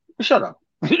 yeah, shut up.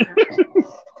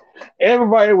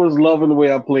 Everybody was loving the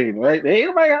way I played, right?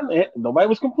 Nobody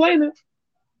was complaining.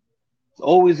 It's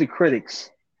always the critics,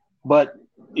 but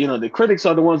you know the critics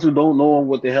are the ones who don't know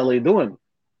what the hell they're doing.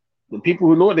 The people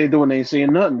who know what they're doing, they ain't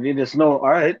saying nothing. They just know, all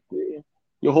right,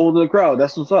 you're holding the crowd.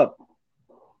 That's what's up.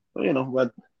 You know,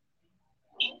 but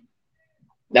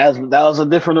that was a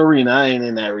different arena. I ain't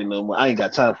in that arena no more. I ain't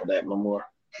got time for that no more.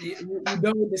 You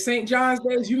done with the St. John's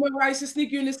days? You remember I used to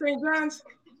sneak you in the St. John's?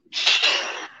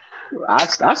 I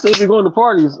still be going to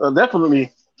parties,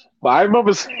 definitely. But I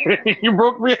remember saying you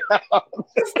broke me out.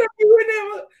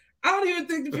 I don't even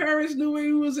think the parents knew where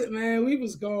he was at, man. We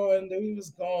was gone. We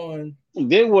was gone.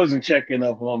 They wasn't checking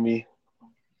up on me.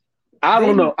 I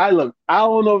don't know. I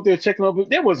don't know if they're checking up.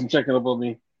 They wasn't checking up on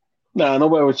me. Nah,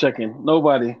 nobody was checking.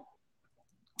 Nobody.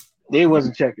 They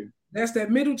wasn't checking. That's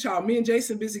that middle child. Me and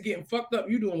Jason busy getting fucked up.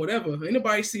 You doing whatever. Ain't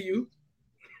nobody see you.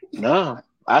 Nah,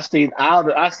 I stayed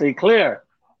out. I stayed clear.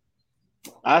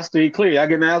 I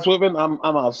get an ass whipping. I'm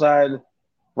outside,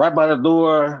 right by the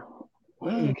door.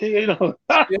 Okay, you know.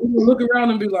 Look around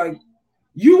and be like,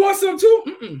 "You want some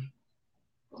too?"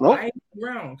 Nope. I ain't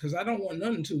around because I don't want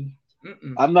nothing to.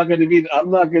 I'm not gonna be.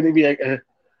 I'm not gonna be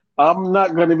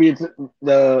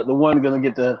the one gonna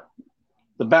get the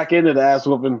back end of the ass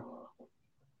whooping.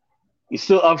 You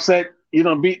still upset? You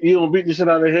don't beat the shit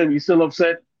out of him. You still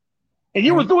upset? And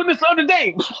you was doing this the other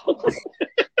day.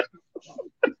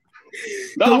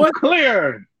 No, I'm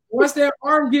clear. Once that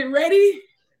arm get ready,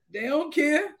 they don't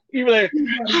care. You be like,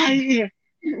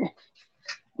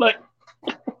 like,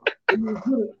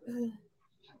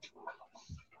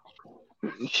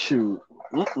 shoot.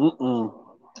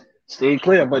 Stay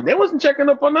clear, but they wasn't checking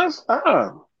up on us.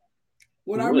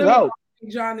 What I remember about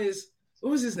St. John is,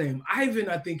 what was his name? Ivan,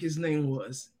 I think his name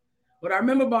was. What I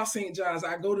remember about St. John's,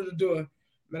 I go to the door,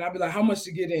 and I'd be like, how much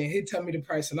to get in? He'd tell me the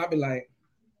price, and I'd be like,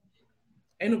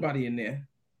 ain't nobody in there.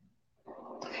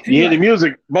 You hear the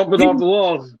music bumping off the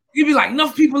walls. He'd be like,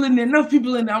 enough people in there.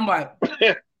 I'm like,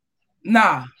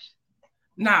 nah.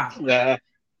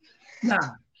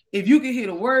 If you can hear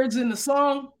the words in the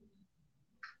song,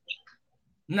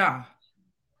 nah.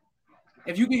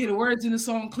 If you can hear the words in the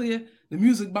song clear, the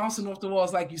music bouncing off the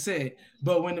walls, like you said.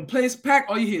 But when the place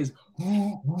packed, all you hear is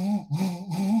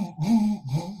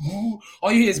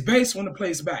all you hear is bass when the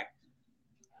place back.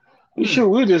 Sure,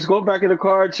 we'll just go back in the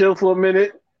car, chill for a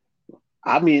minute.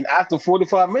 I mean, after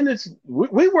 45 minutes,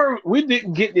 we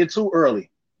didn't get there too early.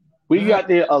 We got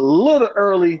there a little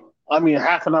early. I mean,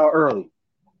 half an hour early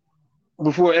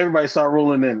before everybody started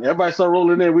rolling in.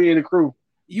 We in the crew.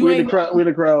 We in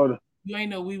the crowd. You ain't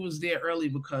know we was there early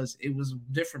because it was a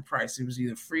different price. It was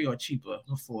either free or cheaper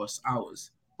before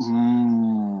hours.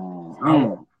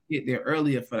 I get there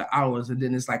earlier for the hours, and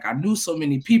then it's like I knew so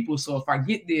many people. So if I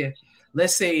get there,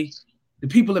 let's say the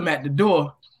people I'm at the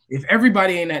door. If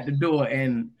everybody ain't at the door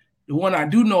and the one I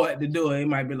do know at the door, it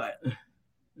might be like,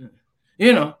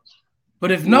 you know.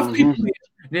 But if enough people,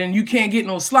 then you can't get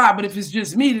no slide. But if it's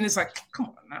just me, then it's like, come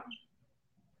on now.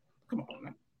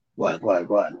 What?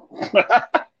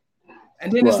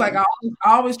 And then it's like I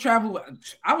always travel.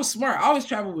 I was smart. I always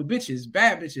travel with bitches,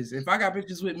 bad bitches. If I got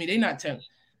bitches with me, they not telling.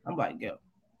 I'm like, yo.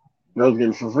 Those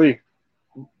getting for free.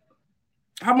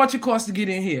 How much it costs to get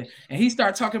in here? And he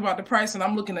started talking about the price, and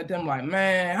I'm looking at them like,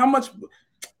 man, how much?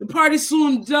 The party's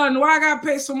soon done. Why I gotta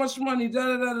pay so much money?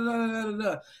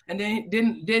 And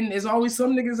then there's always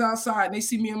some niggas outside, and they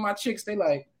see me and my chicks. They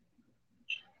like,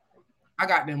 I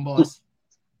got them, boss.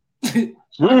 I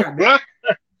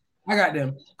got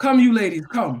them. Come, you ladies,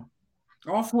 come.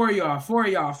 All four of y'all,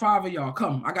 five of y'all,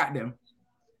 come. I got them.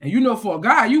 And you know, for a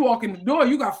guy, you walk in the door,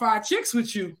 you got 5 chicks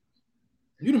with you.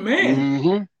 You the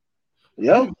man.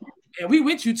 Yep. And we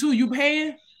with you too. You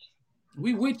paying?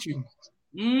 We with you.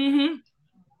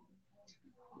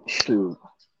 Shoot.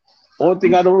 Only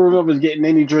thing I don't remember is getting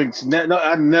any drinks. No,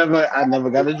 I never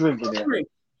got a drink in there.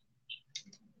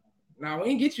 Nah, we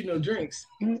ain't get you no drinks.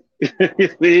 They ain't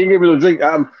give me no drink.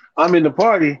 I'm in the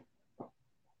party.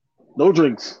 No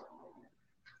drinks.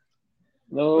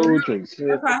 No drinks.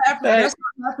 That's what happened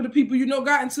for the people you know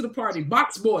got into the party.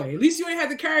 Box boy. At least you ain't had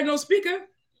to carry no speaker.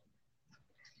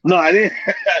 No, I didn't.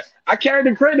 I carried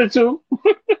the crate or two.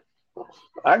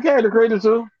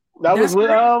 That was with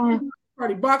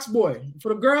party box boy.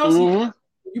 For the girls,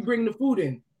 you bring the food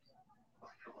in.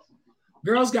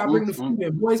 Girls got to bring the food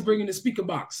in. Boys bringing the speaker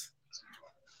box.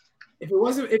 If it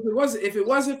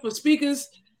wasn't for speakers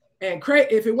and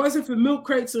crate, if it wasn't for milk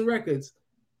crates and records,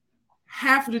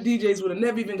 half of the DJs would have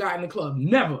never even gotten in the club.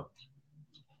 Never.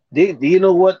 Do you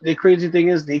know what the crazy thing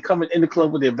is? They come in the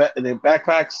club with their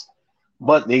backpacks.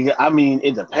 But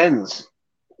it depends.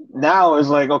 Now it's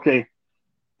like, okay,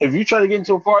 if you try to get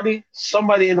into a party,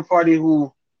 somebody in the party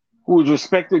who is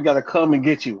respected got to come and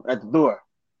get you at the door.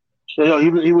 So, yo,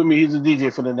 he with me. He's a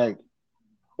DJ for the night.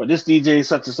 Or this DJ is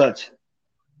such and such.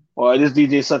 Or this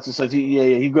DJ is such and such.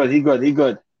 He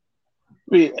good.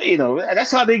 You know,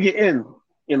 that's how they get in.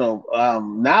 You know,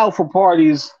 now for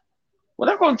parties, when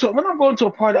I'm going to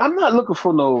a party, I'm not looking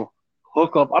for no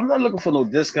hookup. I'm not looking for no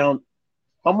discount.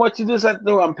 How much is this at the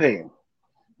door? I'm paying.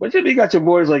 But you got your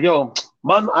boys like, yo,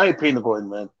 man, I ain't paying to go in,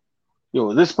 man.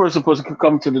 yo, this person supposed to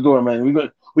come to the door, man.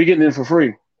 We getting in for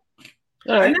free.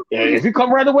 All right. Yeah, if you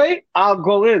come right away, I'll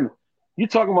go in. You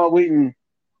talking about waiting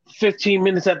 15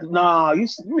 minutes at the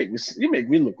you make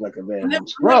me look like a damn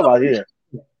scrub out here.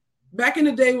 Back in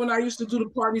the day when I used to do the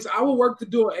parties, I would work the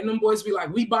door and them boys be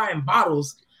like, we buying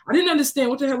bottles. I didn't understand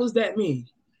what the hell does that mean.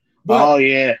 But oh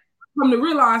yeah. Come to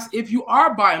realize if you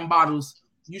are buying bottles,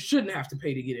 you shouldn't have to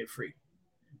pay to get it free.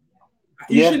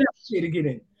 You shouldn't have to pay to get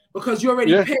in because you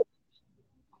already paid.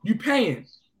 You paying.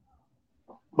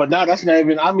 But now that's not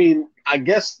even. I mean, I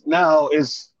guess now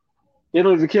they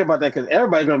don't even care about that because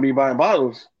everybody's gonna be buying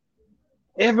bottles.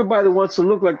 Everybody wants to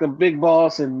look like the big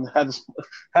boss and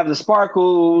have the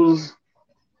sparkles.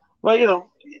 But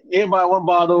everybody one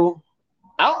bottle.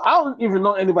 I don't even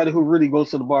know anybody who really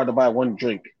goes to the bar to buy one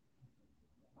drink.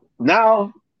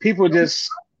 Now people just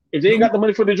if they ain't got the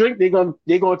money for the drink, they going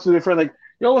to their friend like,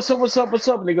 yo, what's up,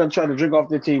 and they're gonna try to drink off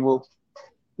their table.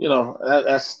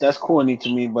 That's corny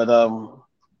to me, but I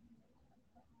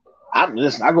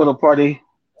go to a party.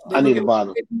 I need a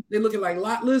bottle. They looking like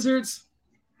lot lizards.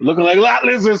 Looking like lot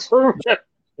lizards.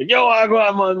 Yo, I go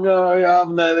I'm on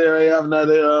I'm not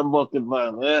there, I'm walking by,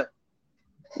 man.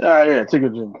 All right, yeah, take a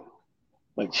drink.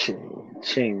 Like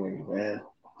shame, man.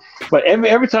 But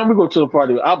every time we go to a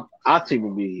party, our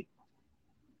table be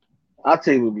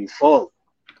full.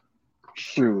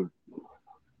 Shoot.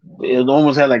 It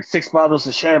almost had like 6 bottles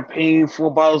of champagne,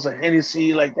 4 bottles of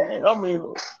Hennessy, like that. I mean,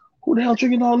 who the hell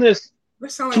drinking all this? 2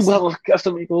 bottles of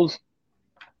Casamigos.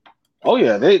 Oh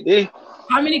yeah, they.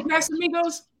 How many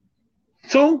Casamigos?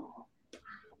 2.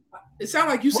 It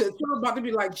sounded like you said you're about to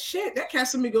be like, shit, that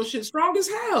Casamigo shit strong as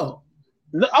hell.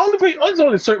 There's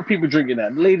only certain people drinking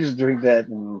that. Ladies drink that,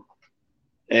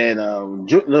 and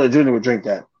Junior would drink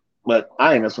that. But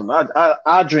I ain't messing with them.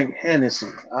 I drink Hennessy.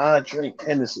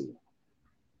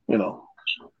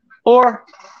 Or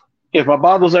if my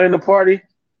bottles are in the party,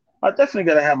 I definitely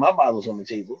gotta have my bottles on the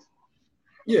table.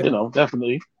 Yeah,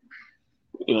 definitely.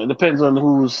 It depends on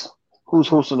who's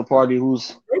hosting the party, who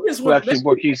actually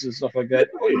bought keys and stuff like that.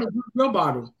 Oh yeah, your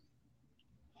bottle.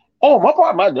 Oh,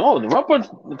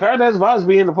 the Paradise Vibes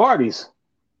be in the parties.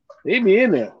 They be in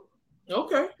there.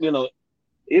 Okay. It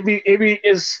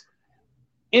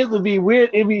would be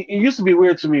weird. It used to be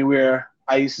weird to me where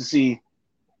I used to see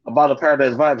a bottle of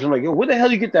Paradise Vibes. I'm like, yo, where the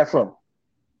hell you get that from?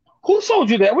 Who sold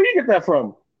you that? Where you get that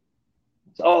from?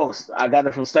 Oh, I got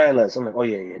it from Stylist. I'm like, oh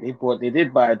yeah. They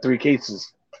did buy 3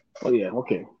 cases. Oh yeah,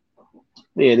 okay.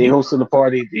 Yeah, they hosting the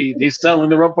party. They selling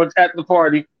the rum punch at the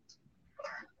party.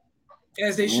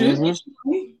 As they should.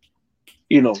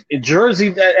 Mm-hmm. In Jersey,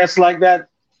 that's like that.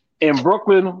 In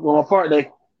Brooklyn, when my party,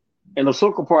 and the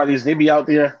soca parties, they be out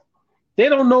there. They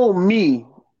don't know me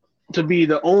to be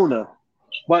the owner,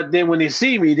 but then when they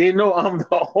see me, they know I'm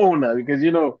the owner because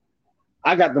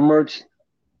I got the merch,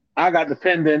 I got the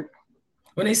pendant.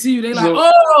 When they see you, they like,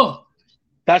 oh,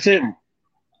 that's him.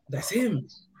 That's him.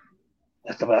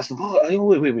 That's the boss.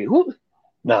 Wait, who?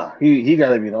 Nah, he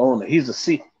gotta be the owner. He's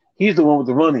the one with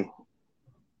the money.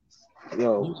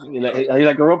 Yo, you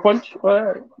like a rum punch? All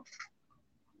right.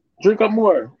 Drink up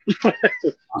more.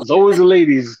 It's always the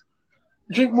ladies.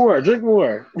 Drink more. I'm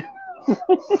gonna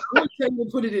tell you to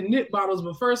put it in nip bottles,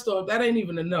 but first off, that ain't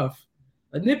even enough.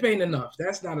 A nip ain't enough.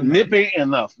 That's not enough. Nip ain't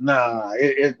enough. Nah,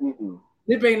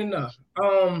 nip ain't enough.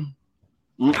 I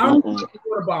don't like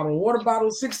water bottle. Water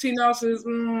bottle, 16 ounces.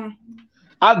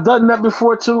 I've done that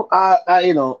before too. I've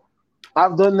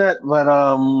done that, but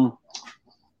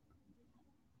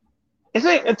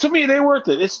to me, they worth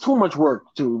it. It's too much work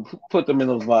to put them in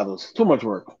those bottles. Too much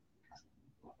work.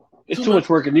 It's too much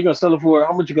work, and you're gonna sell it for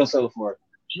how much? You gonna sell it for?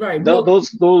 Right.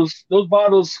 Those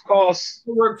bottles cost.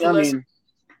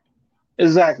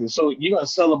 Exactly. So you're gonna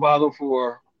sell a bottle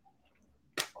for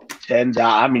 $10.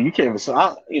 I mean, you can't even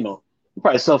sell. You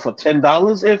probably sell for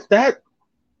 $10 if that.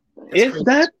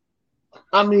 That.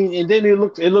 I mean, and then it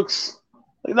looks.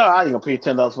 No, I ain't gonna pay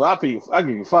 $10 for. I'll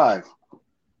give you $5.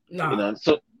 No.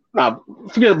 So. Now,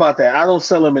 forget about that. I don't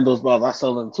sell them in those bottles. I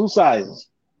sell them in 2 sizes.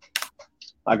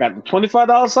 I got the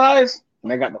 $25 size,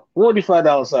 and I got the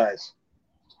 $45 size.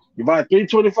 You buy 3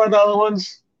 $25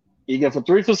 ones, you get 3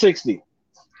 for $60.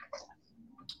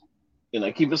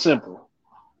 Keep it simple.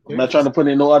 I'm not trying to put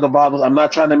in no other bottles. I'm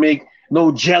not trying to make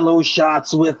no Jello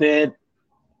shots with it.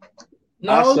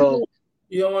 No,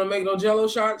 you don't want to make no Jello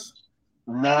shots?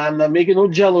 Nah, I'm not making no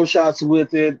Jello shots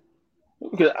with it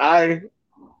because I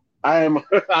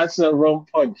sell rum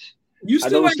punch. I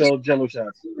don't sell Jello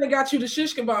shots. They got you the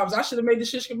shish kebabs. I should have made the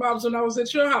shish kebabs when I was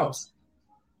at your house.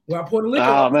 Where I poured the liquor.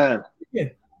 Oh man. Yeah.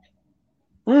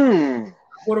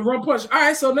 Or the rum punch. All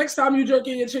right, so next time you jerk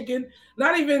in your chicken,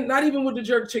 not even with the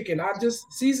jerk chicken. I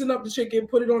just season up the chicken,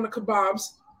 put it on the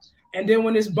kebabs, and then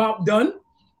when it's about done,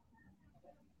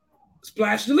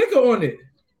 splash the liquor on it.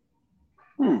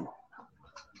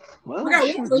 Well, I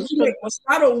got one girl, she make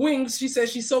Moscato wings. She said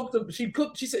she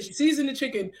cooked, she said she seasoned the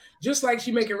chicken just like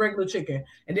she making regular chicken.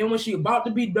 And then when she about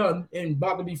to be done and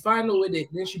about to be final with it,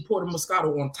 then she poured the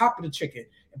Moscato on top of the chicken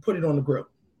and put it on the grill.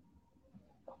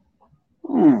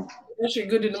 That shit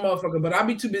good in the motherfucker, but I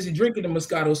be too busy drinking the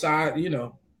Moscato side,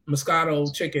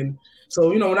 Moscato chicken. So,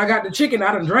 when I got the chicken,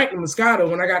 I done drank the Moscato.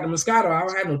 When I got the Moscato, I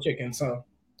don't have no chicken, so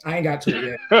I ain't got to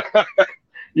it yet.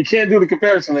 You can't do the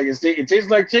comparison. Like it tastes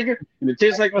like chicken and it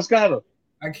tastes like Moscato.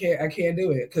 I can't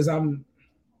do it because I'm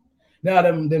now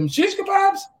them shish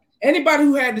kebabs. Anybody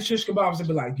who had the shish kebabs would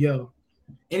be like, yo,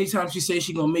 anytime she says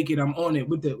she gonna make it, I'm on it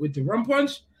with the rum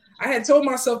punch. I had told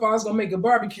myself I was gonna make a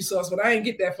barbecue sauce, but I ain't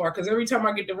get that far because every time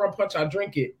I get the rum punch, I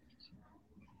drink it.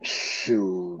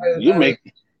 Shoot, you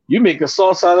make a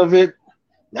sauce out of it.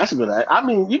 That's a good idea. I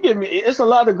mean, you give me it's a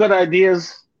lot of good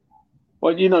ideas.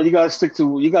 But you gotta stick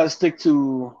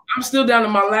to. I'm still down to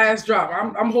my last drop.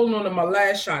 I'm holding on to my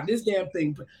last shot. This damn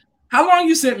thing. How long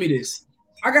you sent me this?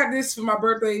 I got this for my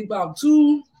birthday about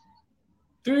 2,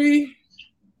 3.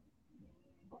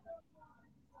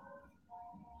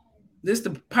 This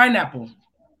the pineapple.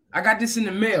 I got this in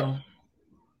the mail.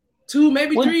 2,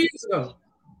 maybe 3 years ago.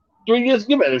 3 years.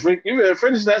 You better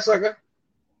finish that sucker.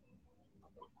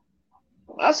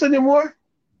 I'll send you more.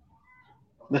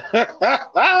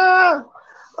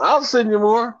 I'll send you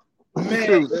more.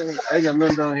 Man, I got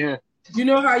nothing down here. You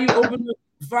know how you open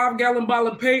a 5-gallon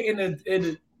bottle of paint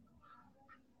and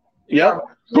Yep.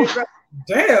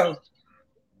 Damn.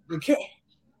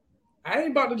 I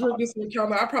ain't about to drink this in the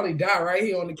counter. I probably die right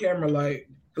here on the camera. Like,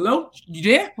 hello, you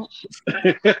there?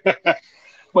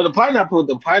 But the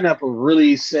pineapple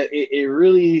really it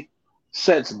really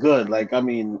sets good. Like, I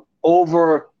mean,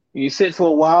 you sit for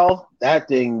a while, that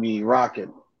thing be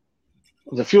rocking.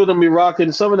 There's a few of them be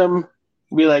rocking. Some of them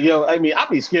be like, yo, I mean, I'll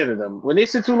be scared of them. When they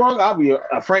sit too long, I'll be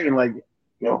frightened. Like,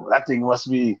 yo, that thing must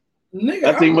be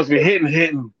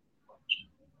hitting.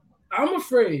 I'm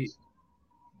afraid.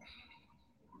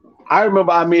 I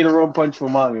remember I made a rum punch for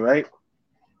mommy, right?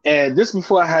 And this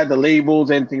before I had the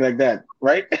labels, anything like that,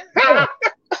 right?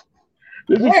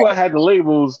 Before I had the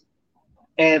labels.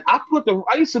 And I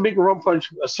used to make a rum punch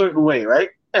a certain way, right?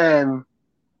 And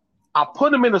I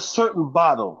put them in a certain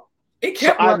bottle. It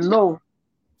kept well. I know.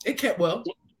 It kept well.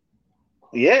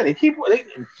 Yeah, they keep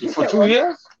for 2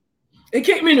 years. It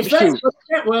kicked me in the face, but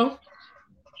it kept well.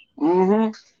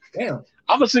 Mm-hmm. Damn.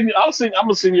 I'm gonna send you a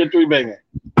 3-banger.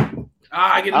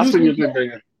 I'll send you a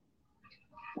 3-banger.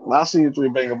 I'll send you a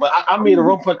 3-banger. But I made a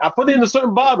rum punch. I put it in a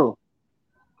certain bottle.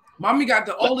 Mommy got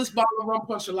the oldest bottle of rum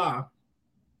punch alive.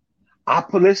 I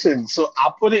put it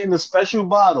in a special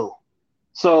bottle.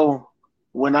 So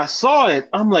when I saw it,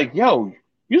 I'm like, yo,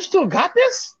 you still got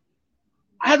this?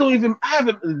 I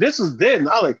haven't. This is then.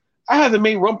 I haven't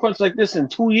made rum punch like this in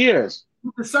 2 years.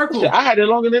 With the circle. I had it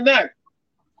longer than that.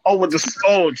 Oh, with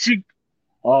the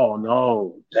oh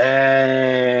no,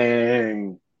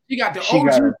 dang. She got the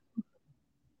OG.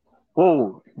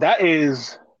 Oh, that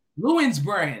is Lewin's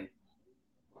brand.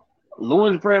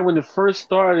 Lewin's brand when it first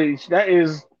started. That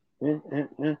is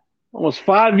almost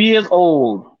 5 years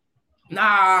old.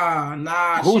 Nah.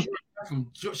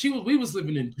 We was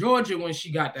living in Georgia when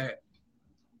she got that.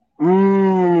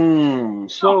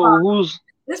 So who's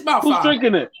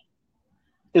drinking it?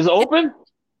 Is it open?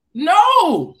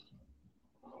 No.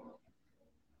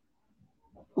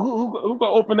 Who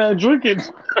gonna open that and drink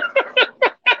it?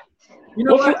 You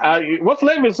know what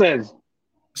flavor it says?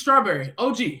 Strawberry,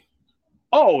 OG.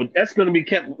 Oh, that's gonna be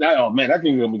kept. Oh man, that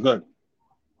thing's gonna be good.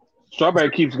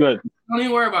 Strawberry keeps good. Don't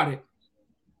even worry about it.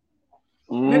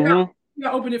 Mm-hmm. Maybe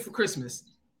I'll open it for Christmas.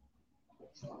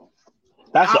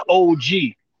 That's an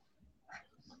OG.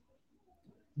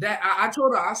 That I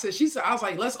told her, I was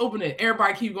like, let's open it.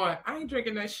 Everybody keep going, I ain't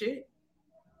drinking that shit.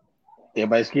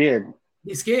 Everybody's scared.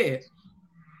 He's scared.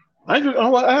 I ain't drinking.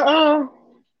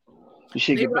 You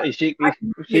shake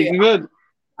it good.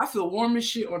 I feel warm as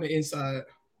shit on the inside.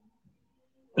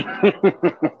 Man,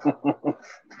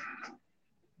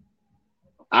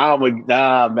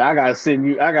 I gotta send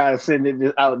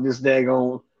it out this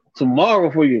daggone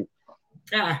tomorrow for you.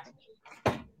 Ah.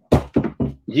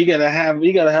 You gotta have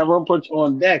rum punch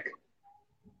on deck.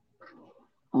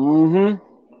 Mm-hmm.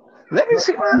 Let me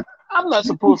see. I'm not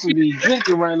supposed to be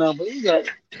drinking right now, but you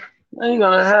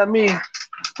gonna have me.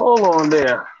 Hold on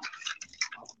there.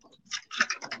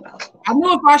 I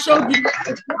know if I showed you,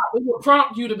 it would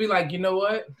prompt you to be like, you know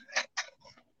what?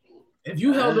 If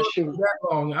you held on that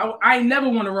long, I never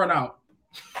want to run out.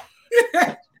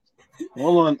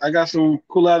 Hold on, I got some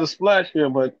cool out of splash here,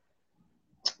 but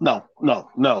no.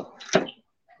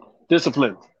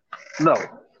 Discipline. No.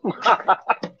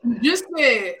 You just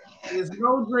said there's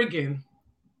no drinking.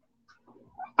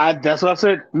 That's what I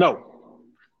said. No.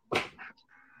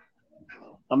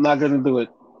 I'm not gonna do it.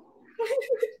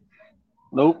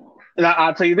 Nope. And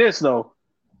I'll tell you this though.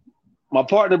 My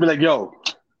partner be like, yo,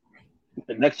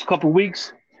 the next couple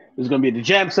weeks is gonna be the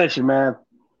jam session, man.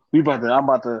 I'm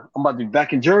about to be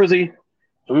back in Jersey.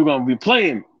 So we're gonna be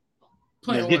playing.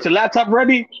 Get your laptop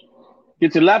ready. I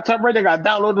gotta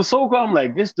download the Soca. I'm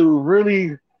like, this dude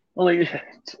really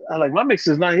I like my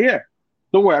mixer's not here.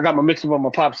 Don't worry, I got my mixer at my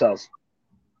pop's house.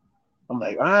 I'm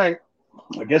like, all right,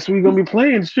 I guess we're gonna be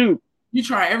playing. Shoot. You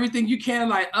try everything you can,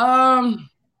 like,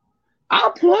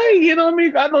 I'll play, you know what I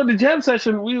mean? I know the jam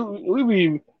session, we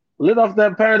be lit off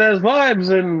that Paradise Vibes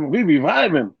and we be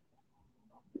vibing.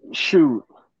 Shoot.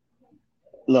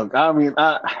 Look, I mean,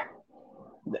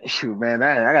 shoot, man,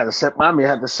 I gotta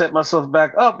have to set myself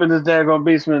back up in this daggone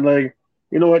basement. Like,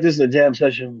 you know what? This is a jam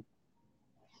session.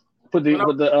 Put the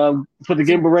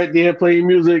gimbal right there, playing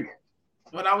music.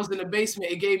 When I was in the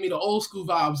basement, it gave me the old school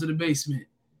vibes of the basement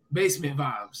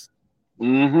vibes.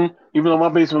 Mm-hmm. Even though my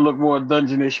basement looked more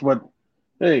dungeonish, but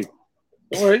hey,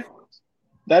 all right.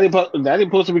 Daddy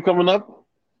supposed to be coming up.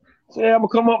 Say, I'm gonna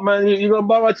come up, man. You gonna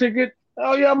buy my ticket?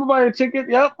 Oh yeah, I'm gonna buy a ticket.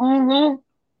 Yep. Mm-hmm.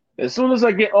 As soon as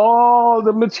I get all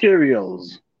the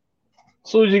materials,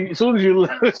 as soon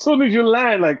as you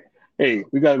land, like, hey,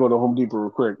 we gotta go to Home Depot real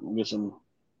quick and get some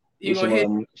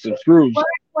screws.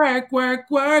 Work.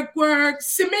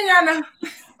 Simiana.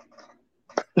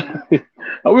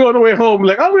 Are we on the way home?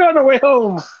 Like, are we on the way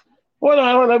home? Hold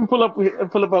on, let me pull up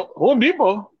at Home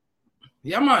Depot.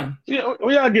 Yeah, man. Yeah,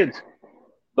 we gotta get.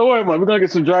 Don't worry, man. We're gonna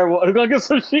get some drywall. We're gonna get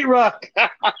some sheetrock.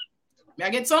 May I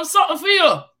get some something for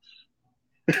you?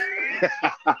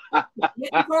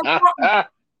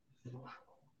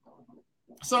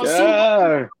 So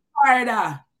yeah.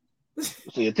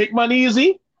 So you take money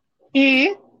easy.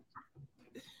 He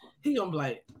gonna be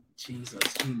like, Jesus,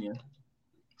 Junior.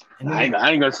 I ain't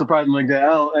gonna surprise him like that.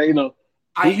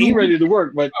 He ready to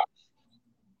work, but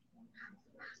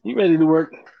he ready to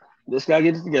work. This guy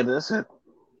gets it together.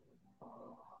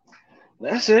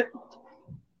 That's it.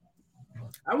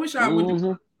 I wish I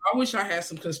would. I wish I had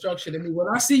some construction in me. When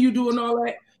I see you doing all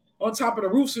that on top of the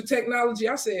roofs with technology,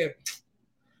 I said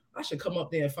I should come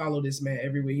up there and follow this man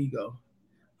everywhere he go.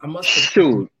 I must.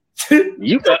 Shoot,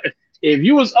 if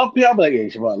you was up here, I'd be like, hey,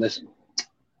 Siobhan, listen.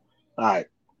 All right,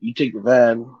 you take the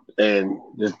van and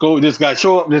just go. This guy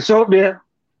show up there.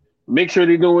 Make sure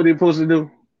they know what they're supposed to do.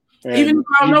 Even if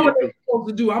I don't know what they're supposed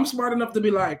to do, I'm smart enough to be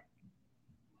like,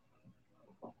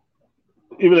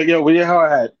 you be like, yo, where your hair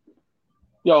at?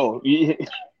 Yo,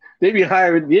 they be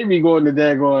going to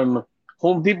daggone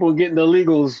Home Depot and getting the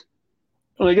illegals.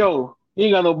 I'm like, yo, he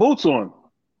ain't got no boots on.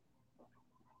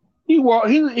 He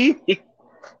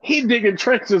digging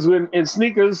trenches in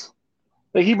sneakers.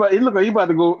 Like he look like he about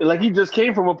to go. Like he just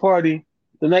came from a party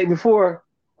the night before.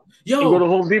 Yo, go to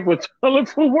Home Depot to look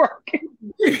for work.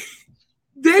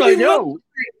 They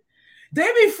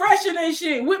be freshening that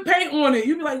shit with paint on it.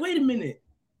 You be like, wait a minute.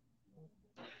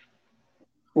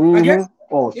 Mm-hmm. I guess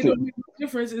it don't make no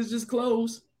difference. It's just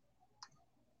clothes.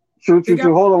 True.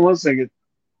 Hold on one second.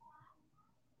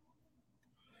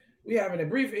 We having a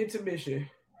brief intermission.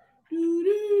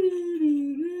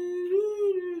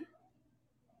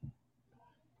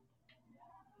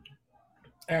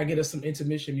 I get us some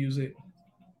intermission music.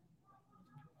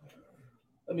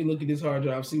 Let me look at this hard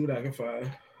drive, see what I can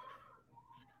find.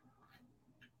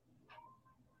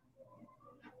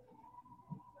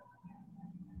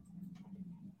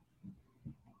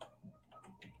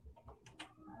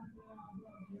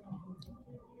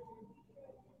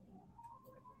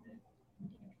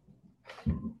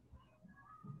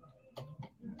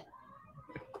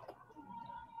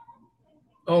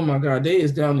 Oh my God, they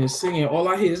is down there singing. All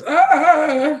I hear is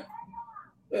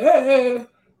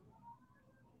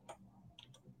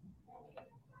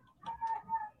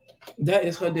That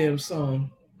is her damn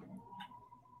song.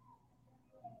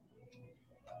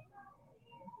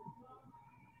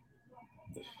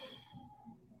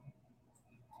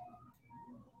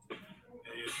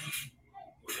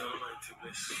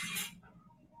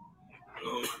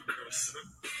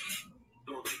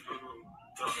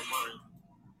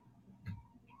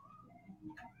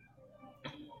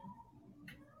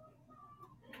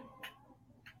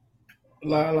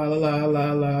 La la la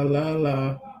la la la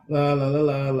la la la la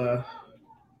la la.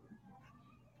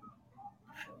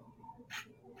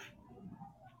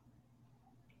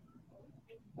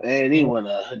 And he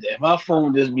wanna my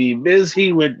phone just be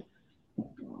busy with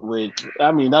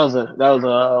I mean that was a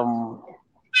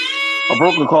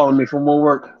broker calling me for more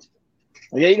work.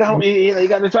 Yeah, you got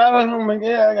the driver? I'm like,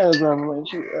 yeah, I got the driver. Like,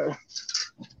 shoot,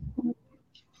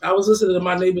 I was listening to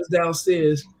my neighbors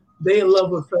downstairs. They in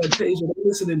love with Fantasia. They're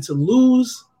listening to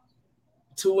Lose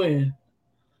to Win.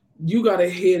 You gotta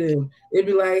hear them. They'd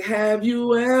be like, "Have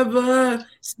you ever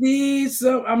seen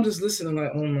some?" I'm just listening,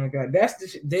 like, "Oh my god, that's the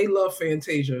shit." They love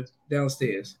Fantasia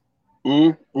downstairs.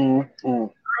 Girl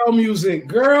music,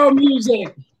 girl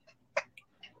music.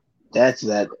 That's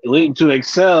that. Waiting to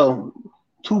excel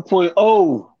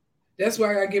 2.0. That's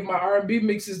why I gotta get my R&B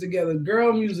mixes together.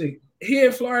 Girl music. Here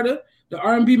in Florida, the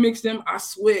R&B mix them, I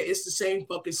swear it's the same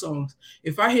fucking songs.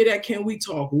 If I hear that Can We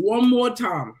Talk one more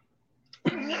time.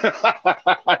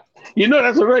 You know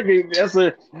that's a reggae. That's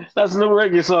a new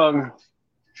reggae song.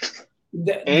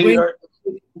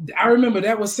 I remember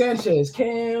that was Sanchez.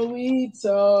 Can we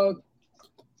talk?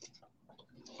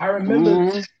 I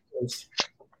remember.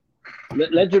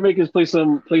 Let Jamaicans play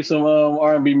some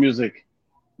R&B music.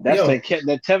 That's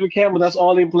that Tevin Campbell. That's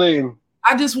all they playing.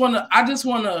 I just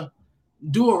wanna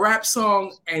do a rap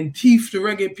song and teeth the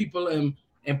reggae people and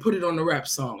put it on the rap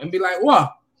song and be like,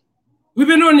 "What? We've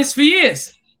been doing this for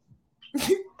years."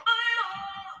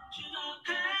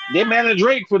 They mad at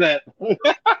Drake for that.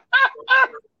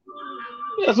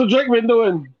 That's what Drake been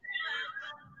doing.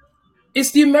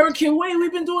 It's the American way.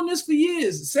 We've been doing this for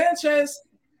years. Sanchez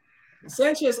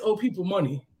owe people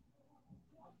money.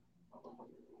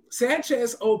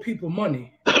 Sanchez owe people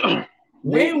money.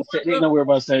 They know where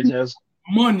about Sanchez.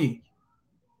 Money.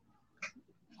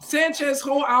 Sanchez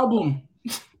whole album.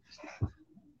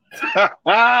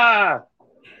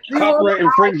 Copyright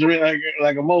infringement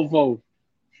like a mofo.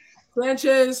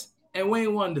 Sanchez and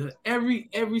Wayne Wonder.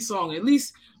 Every song. At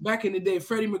least back in the day,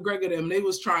 Freddie McGregor them, they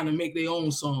was trying to make their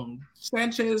own song.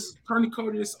 Sanchez, Tony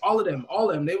Curtis, all of them.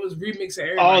 They was remixing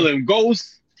everybody. All of them.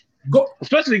 Ghost.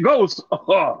 Especially Ghost.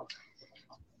 Oh.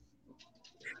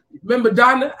 Remember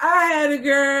Donna? I had a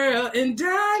girl and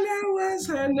Donna was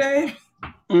her name.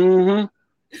 Mm-hmm.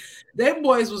 Them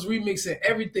boys was remixing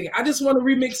everything. I just want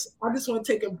to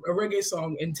take a reggae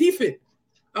song and teeth it.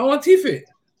 I want to teeth it.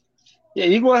 Yeah,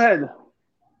 you go ahead.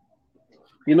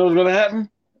 You know what's gonna happen?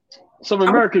 Some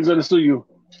Americans gonna sue you.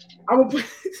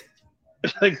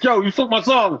 Like, yo, you took my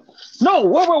song. No,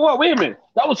 wait a minute.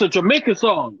 That was a Jamaican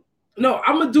song. No,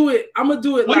 I'm gonna do it. Where like,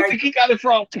 do you think he got it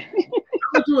from? I'm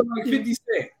gonna do it like 50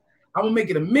 Cent. I'm gonna make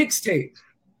it a mixtape.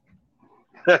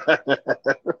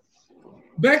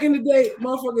 Back in the day,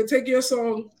 motherfucker, take your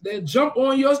song, then jump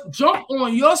on your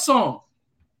song.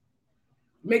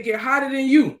 Make it hotter than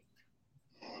you.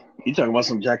 You talking about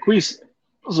some Jacquees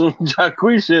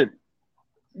shit.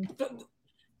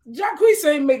 Jacquees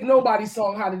ain't make nobody's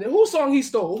song hotter than whose song he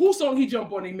stole? Whose song he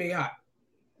jumped on he made hot?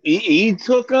 He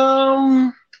took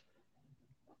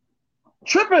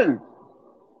Trippin'.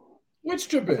 Which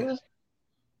Trippin'?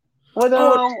 With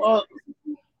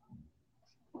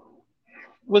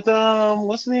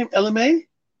what's the name? LMA?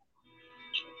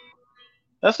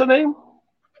 That's the name?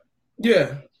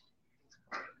 Yeah.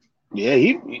 Yeah,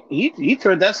 he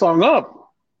turned that song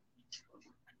up.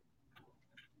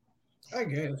 I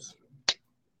guess.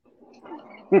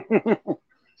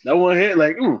 That one hit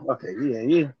like, okay, yeah.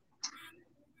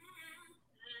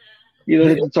 You know,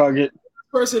 hit the target.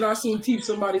 Person I seen teach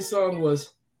somebody's song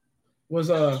was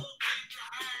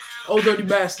Old Dirty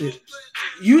Bastard.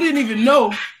 You didn't even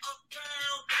know.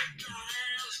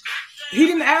 He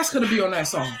didn't ask her to be on that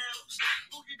song.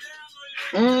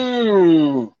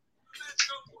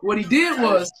 What he did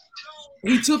was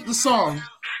he took the song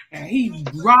and he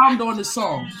rhymed on the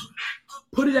song,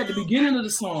 put it at the beginning of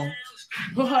the song,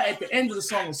 put her at the end of the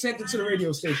song, and sent it to the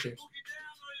radio station.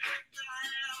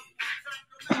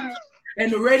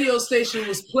 And the radio station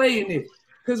was playing it.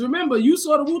 Because remember, you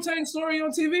saw the Wu-Tang story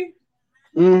on TV?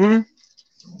 Mm-hmm.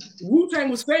 Wu-Tang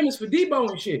was famous for Debo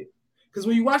and shit. Because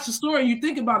when you watch the story and you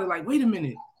think about it, like, wait a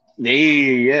minute.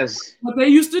 Yes. What they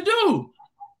used to do.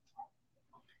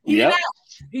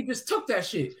 He just took that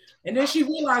shit. And then she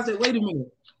realized that, wait a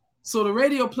minute. So the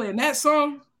radio playing that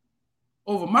song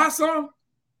over my song,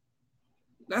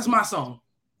 that's my song.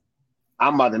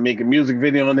 I'm about to make a music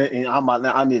video on it, and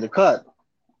I need a cut.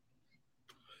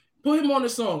 Put him on the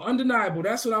song. Undeniable.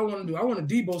 That's what I want to do. I want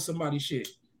to Debo somebody's shit.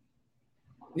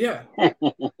 Yeah. If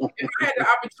I had the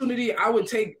opportunity, I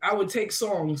would take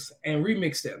songs and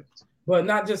remix them. But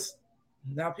not just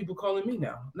now people calling me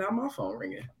now. Now my phone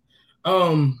ringing.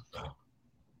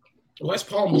 West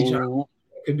Palm Beach.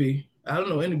 Could be. I don't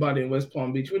know anybody in West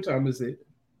Palm Beach. What time is it?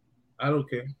 I don't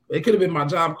care. It could have been my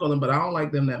job calling, but I don't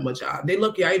like them that much. They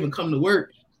lucky I even come to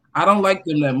work. I don't like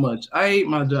them that much. I hate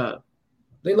my job.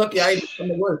 They lucky I even come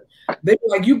to work. They be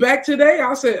like, "You back today?"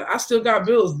 I said, "I still got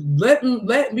bills. Let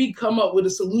me come up with a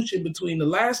solution between the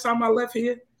last time I left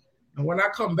here and when I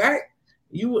come back.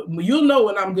 You'll know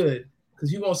when I'm good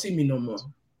because you won't see me no more."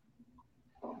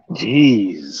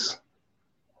 Jeez,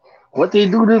 what they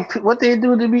do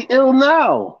to be ill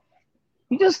now?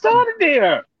 You just started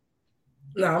there.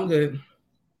 Nah, I'm good.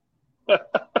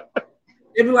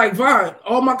 They be like, "Vaughn,"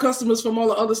 all my customers from all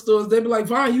the other stores, they be like,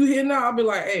 "Vaughn, you here now?" I'll be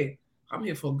like, "Hey, I'm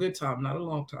here for a good time, not a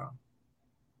long time."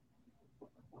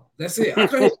 That's it. I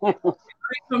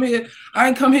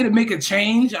ain't come here to make a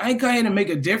change. I ain't come here to make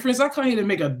a difference. I come here to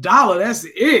make $1. That's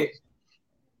it.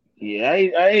 Yeah,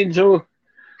 I enjoy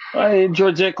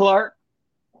Jay Clark.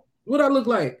 What I look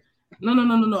like?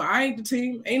 No. I ain't the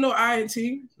team. Ain't no I in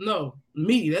team. No,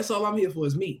 me. That's all I'm here for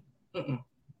is me. Ain't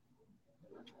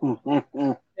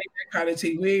that kind of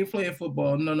team. We ain't playing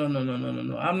football. No.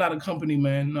 I'm not a company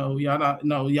man. No, y'all not.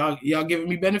 No, y'all giving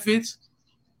me benefits?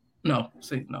 No,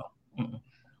 say no.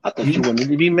 I thought you wanted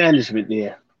to be management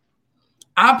there.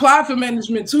 I applied for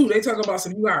management too. They talk about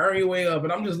some you gotta earn your way up,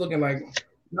 and I'm just looking like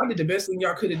y'all did the best thing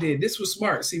y'all could have did. This was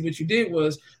smart. See, what you did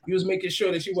was you was making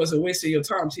sure that you wasn't wasting your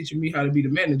time teaching me how to be the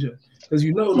manager because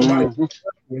you know nobody.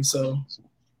 So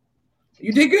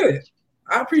you did good.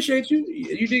 I appreciate you.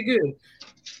 You did good.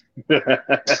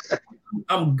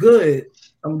 I'm good.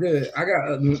 I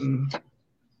got.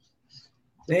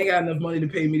 They ain't got enough money to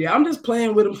pay me there. I'm just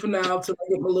playing with them for now till I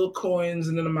get my little coins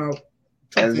and then I'm out.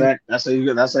 Exactly. That's how you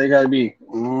gotta be.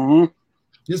 Mm-hmm.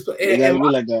 Just and be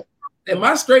like that. And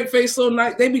my straight face so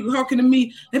nice. They be talking to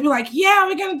me. They be like, "Yeah,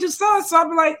 we gotta do so." So I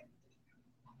be like,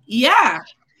 "Yeah."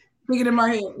 Thinking in my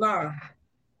head, nah.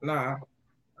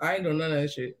 I ain't doing none of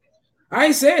that shit. I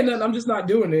ain't saying nothing. I'm just not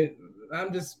doing it.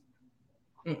 I'm just.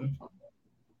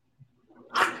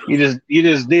 You just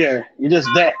there. You just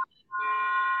that.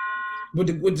 With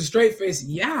the straight face,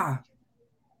 yeah.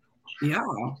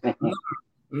 Nah.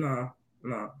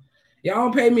 Y'all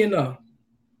don't pay me enough.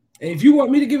 And if you want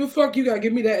me to give a fuck, you gotta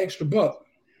give me that extra buck.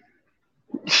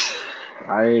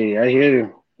 I hear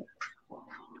you.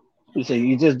 You say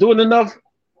you just doing enough.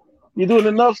 You're doing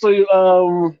enough, so you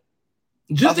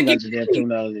just to get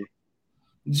paid.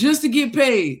 Just to get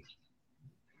paid.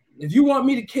 If you want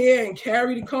me to care and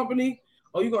carry the company,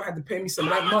 you're gonna have to pay me some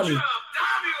of that money.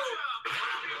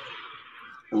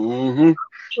 Mm-hmm.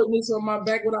 Put this on my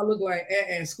back, what I look like,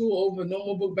 and school over, no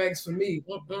more book bags for me.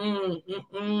 You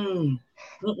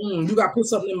gotta put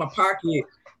something in my pocket.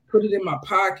 Put it in my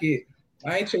pocket.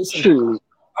 I ain't chasing it.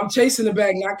 I'm chasing the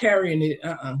bag, not carrying it.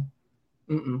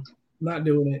 Not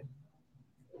doing it.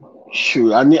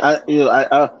 Shoot, I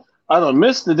don't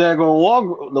miss the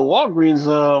daggone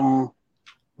Walgreens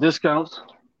discounts.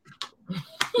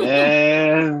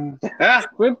 And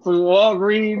went for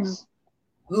Walgreens.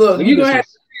 Look, you gonna have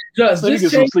to get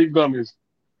some sleep gummies.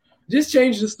 Just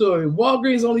change the story.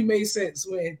 Walgreens only made sense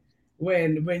when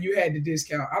you had the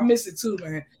discount. I miss it too,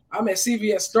 man. I'm at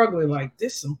CVS struggling like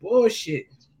this some bullshit.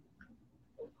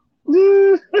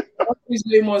 Walgreens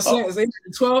made more sense. They made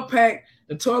the 12-pack,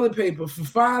 the toilet paper for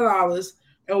 $5,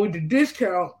 and with the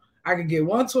discount, I could get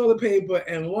one toilet paper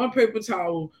and one paper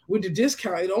towel. With the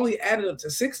discount, it only added up to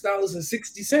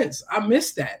 $6.60. I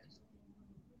missed that.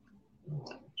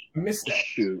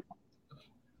 Shoot.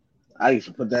 I used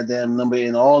to put that damn number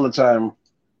in all the time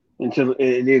until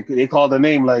they called the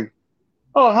name like,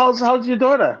 "Oh, how's your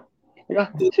daughter?" Yeah,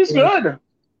 she's good.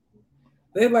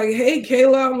 They're like, "Hey,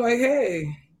 Kayla." I'm like,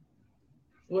 "Hey,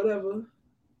 whatever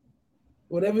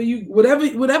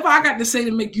I got to say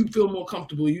to make you feel more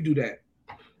comfortable, you do that."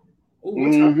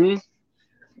 Mm-hmm.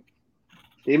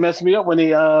 They messed me up when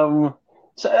they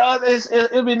said,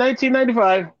 it'll be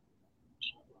 1995.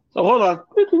 So hold on.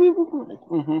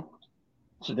 Mm-hmm.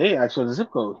 So they asked for the zip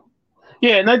code.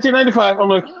 Yeah, 1995. I'm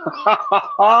like,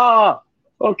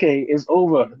 okay, it's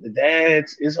over. The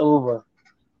dance is over.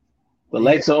 The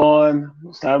lights are on.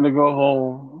 It's time to go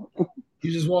home.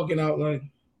 You're just walking out like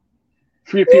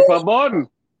free people bought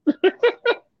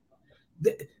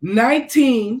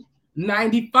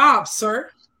 1995,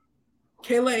 sir.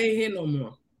 Kayla ain't here no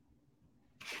more.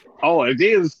 Oh, it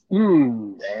is.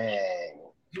 Dang.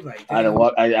 Like, I'd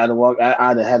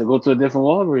have had to go to a different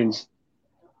Walgreens.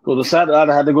 I'd have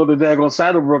had to go to daggone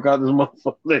Saddlebrook out this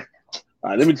motherfucker. All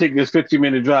right, let me take this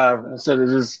 15-minute drive instead of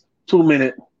this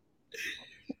 2-minute.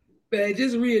 Man,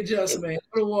 just readjust, man.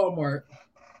 Go to Walmart.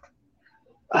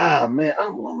 Ah, man,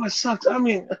 Walmart sucks. I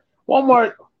mean,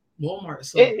 Walmart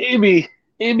sucks.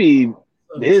 It be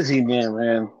busy,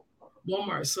 man.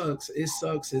 Walmart sucks. It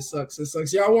sucks.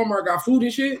 Y'all Walmart got food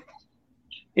and shit?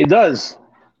 It does.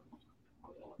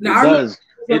 Now, It I does.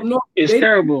 up north, It's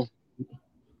terrible.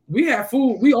 We have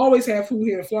food. We always have food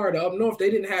here in Florida. Up north, they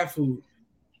didn't have food.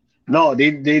 No,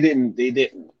 they didn't. They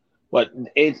didn't. But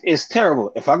it's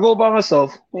terrible. If I go by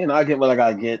myself, I get what I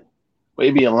gotta get.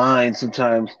 Maybe a line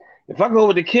sometimes. If I go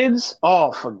with the kids,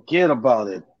 oh, forget about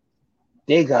it.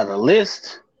 They got a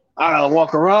list. I gotta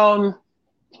walk around,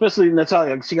 especially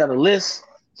Natalia. She got a list.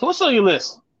 So what's on your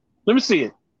list? Let me see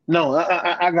it. No,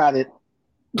 I got it.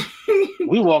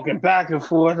 We walking back and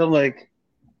forth. I'm like,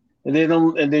 and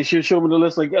then she'll show me the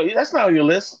list. Like, yo, that's not on your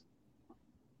list.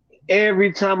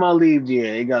 Every time I leave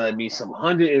there, it gotta be some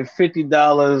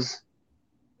 $150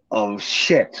 of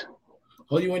shit.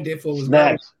 All you went there for was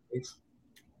snacks.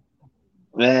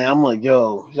 Man, I'm like,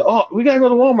 yo, oh, we gotta go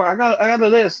to Walmart. I got the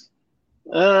list.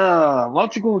 Why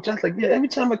don't you go? Just like, yeah. Every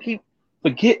time I keep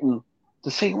forgetting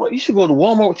to say, what, you should go to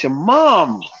Walmart with your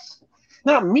mom,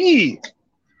 not me.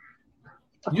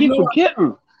 I keep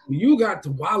forgetting. You got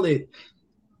the wallet.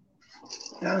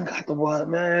 I got the wallet,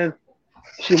 man.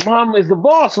 Your mom is the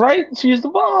boss, right? She's the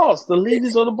boss. The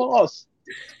ladies are the boss.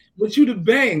 But you the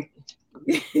bank.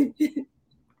 They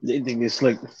think it's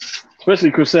slick, especially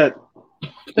Chrisette.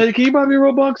 Hey, can you buy me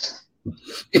Robux?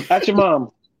 Ask your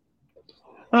mom.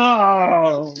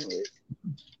 Oh,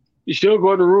 you should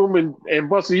go in the room and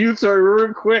bust a U-turn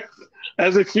real quick,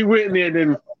 as if she went in there, and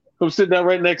then come sit down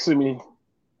right next to me.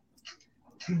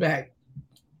 You back?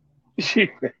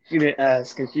 She didn't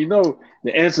ask, because you know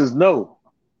the answer is no.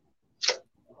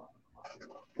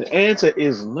 The answer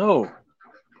is no.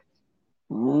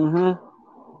 Mm-hmm.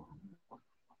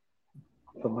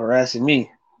 From harassing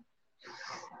me.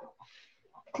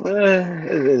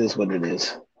 It is what it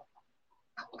is.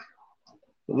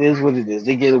 It is what it is.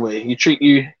 They get away.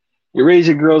 You raise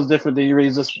your girls different than you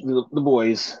raise the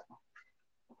boys.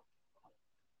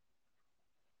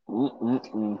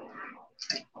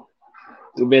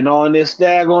 We've been on this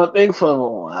daggone thing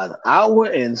for an hour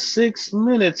and 6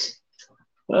 minutes.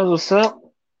 That's what's up.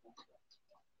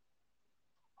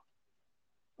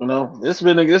 This has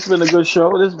been a good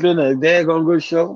show. This has been a daggone good show.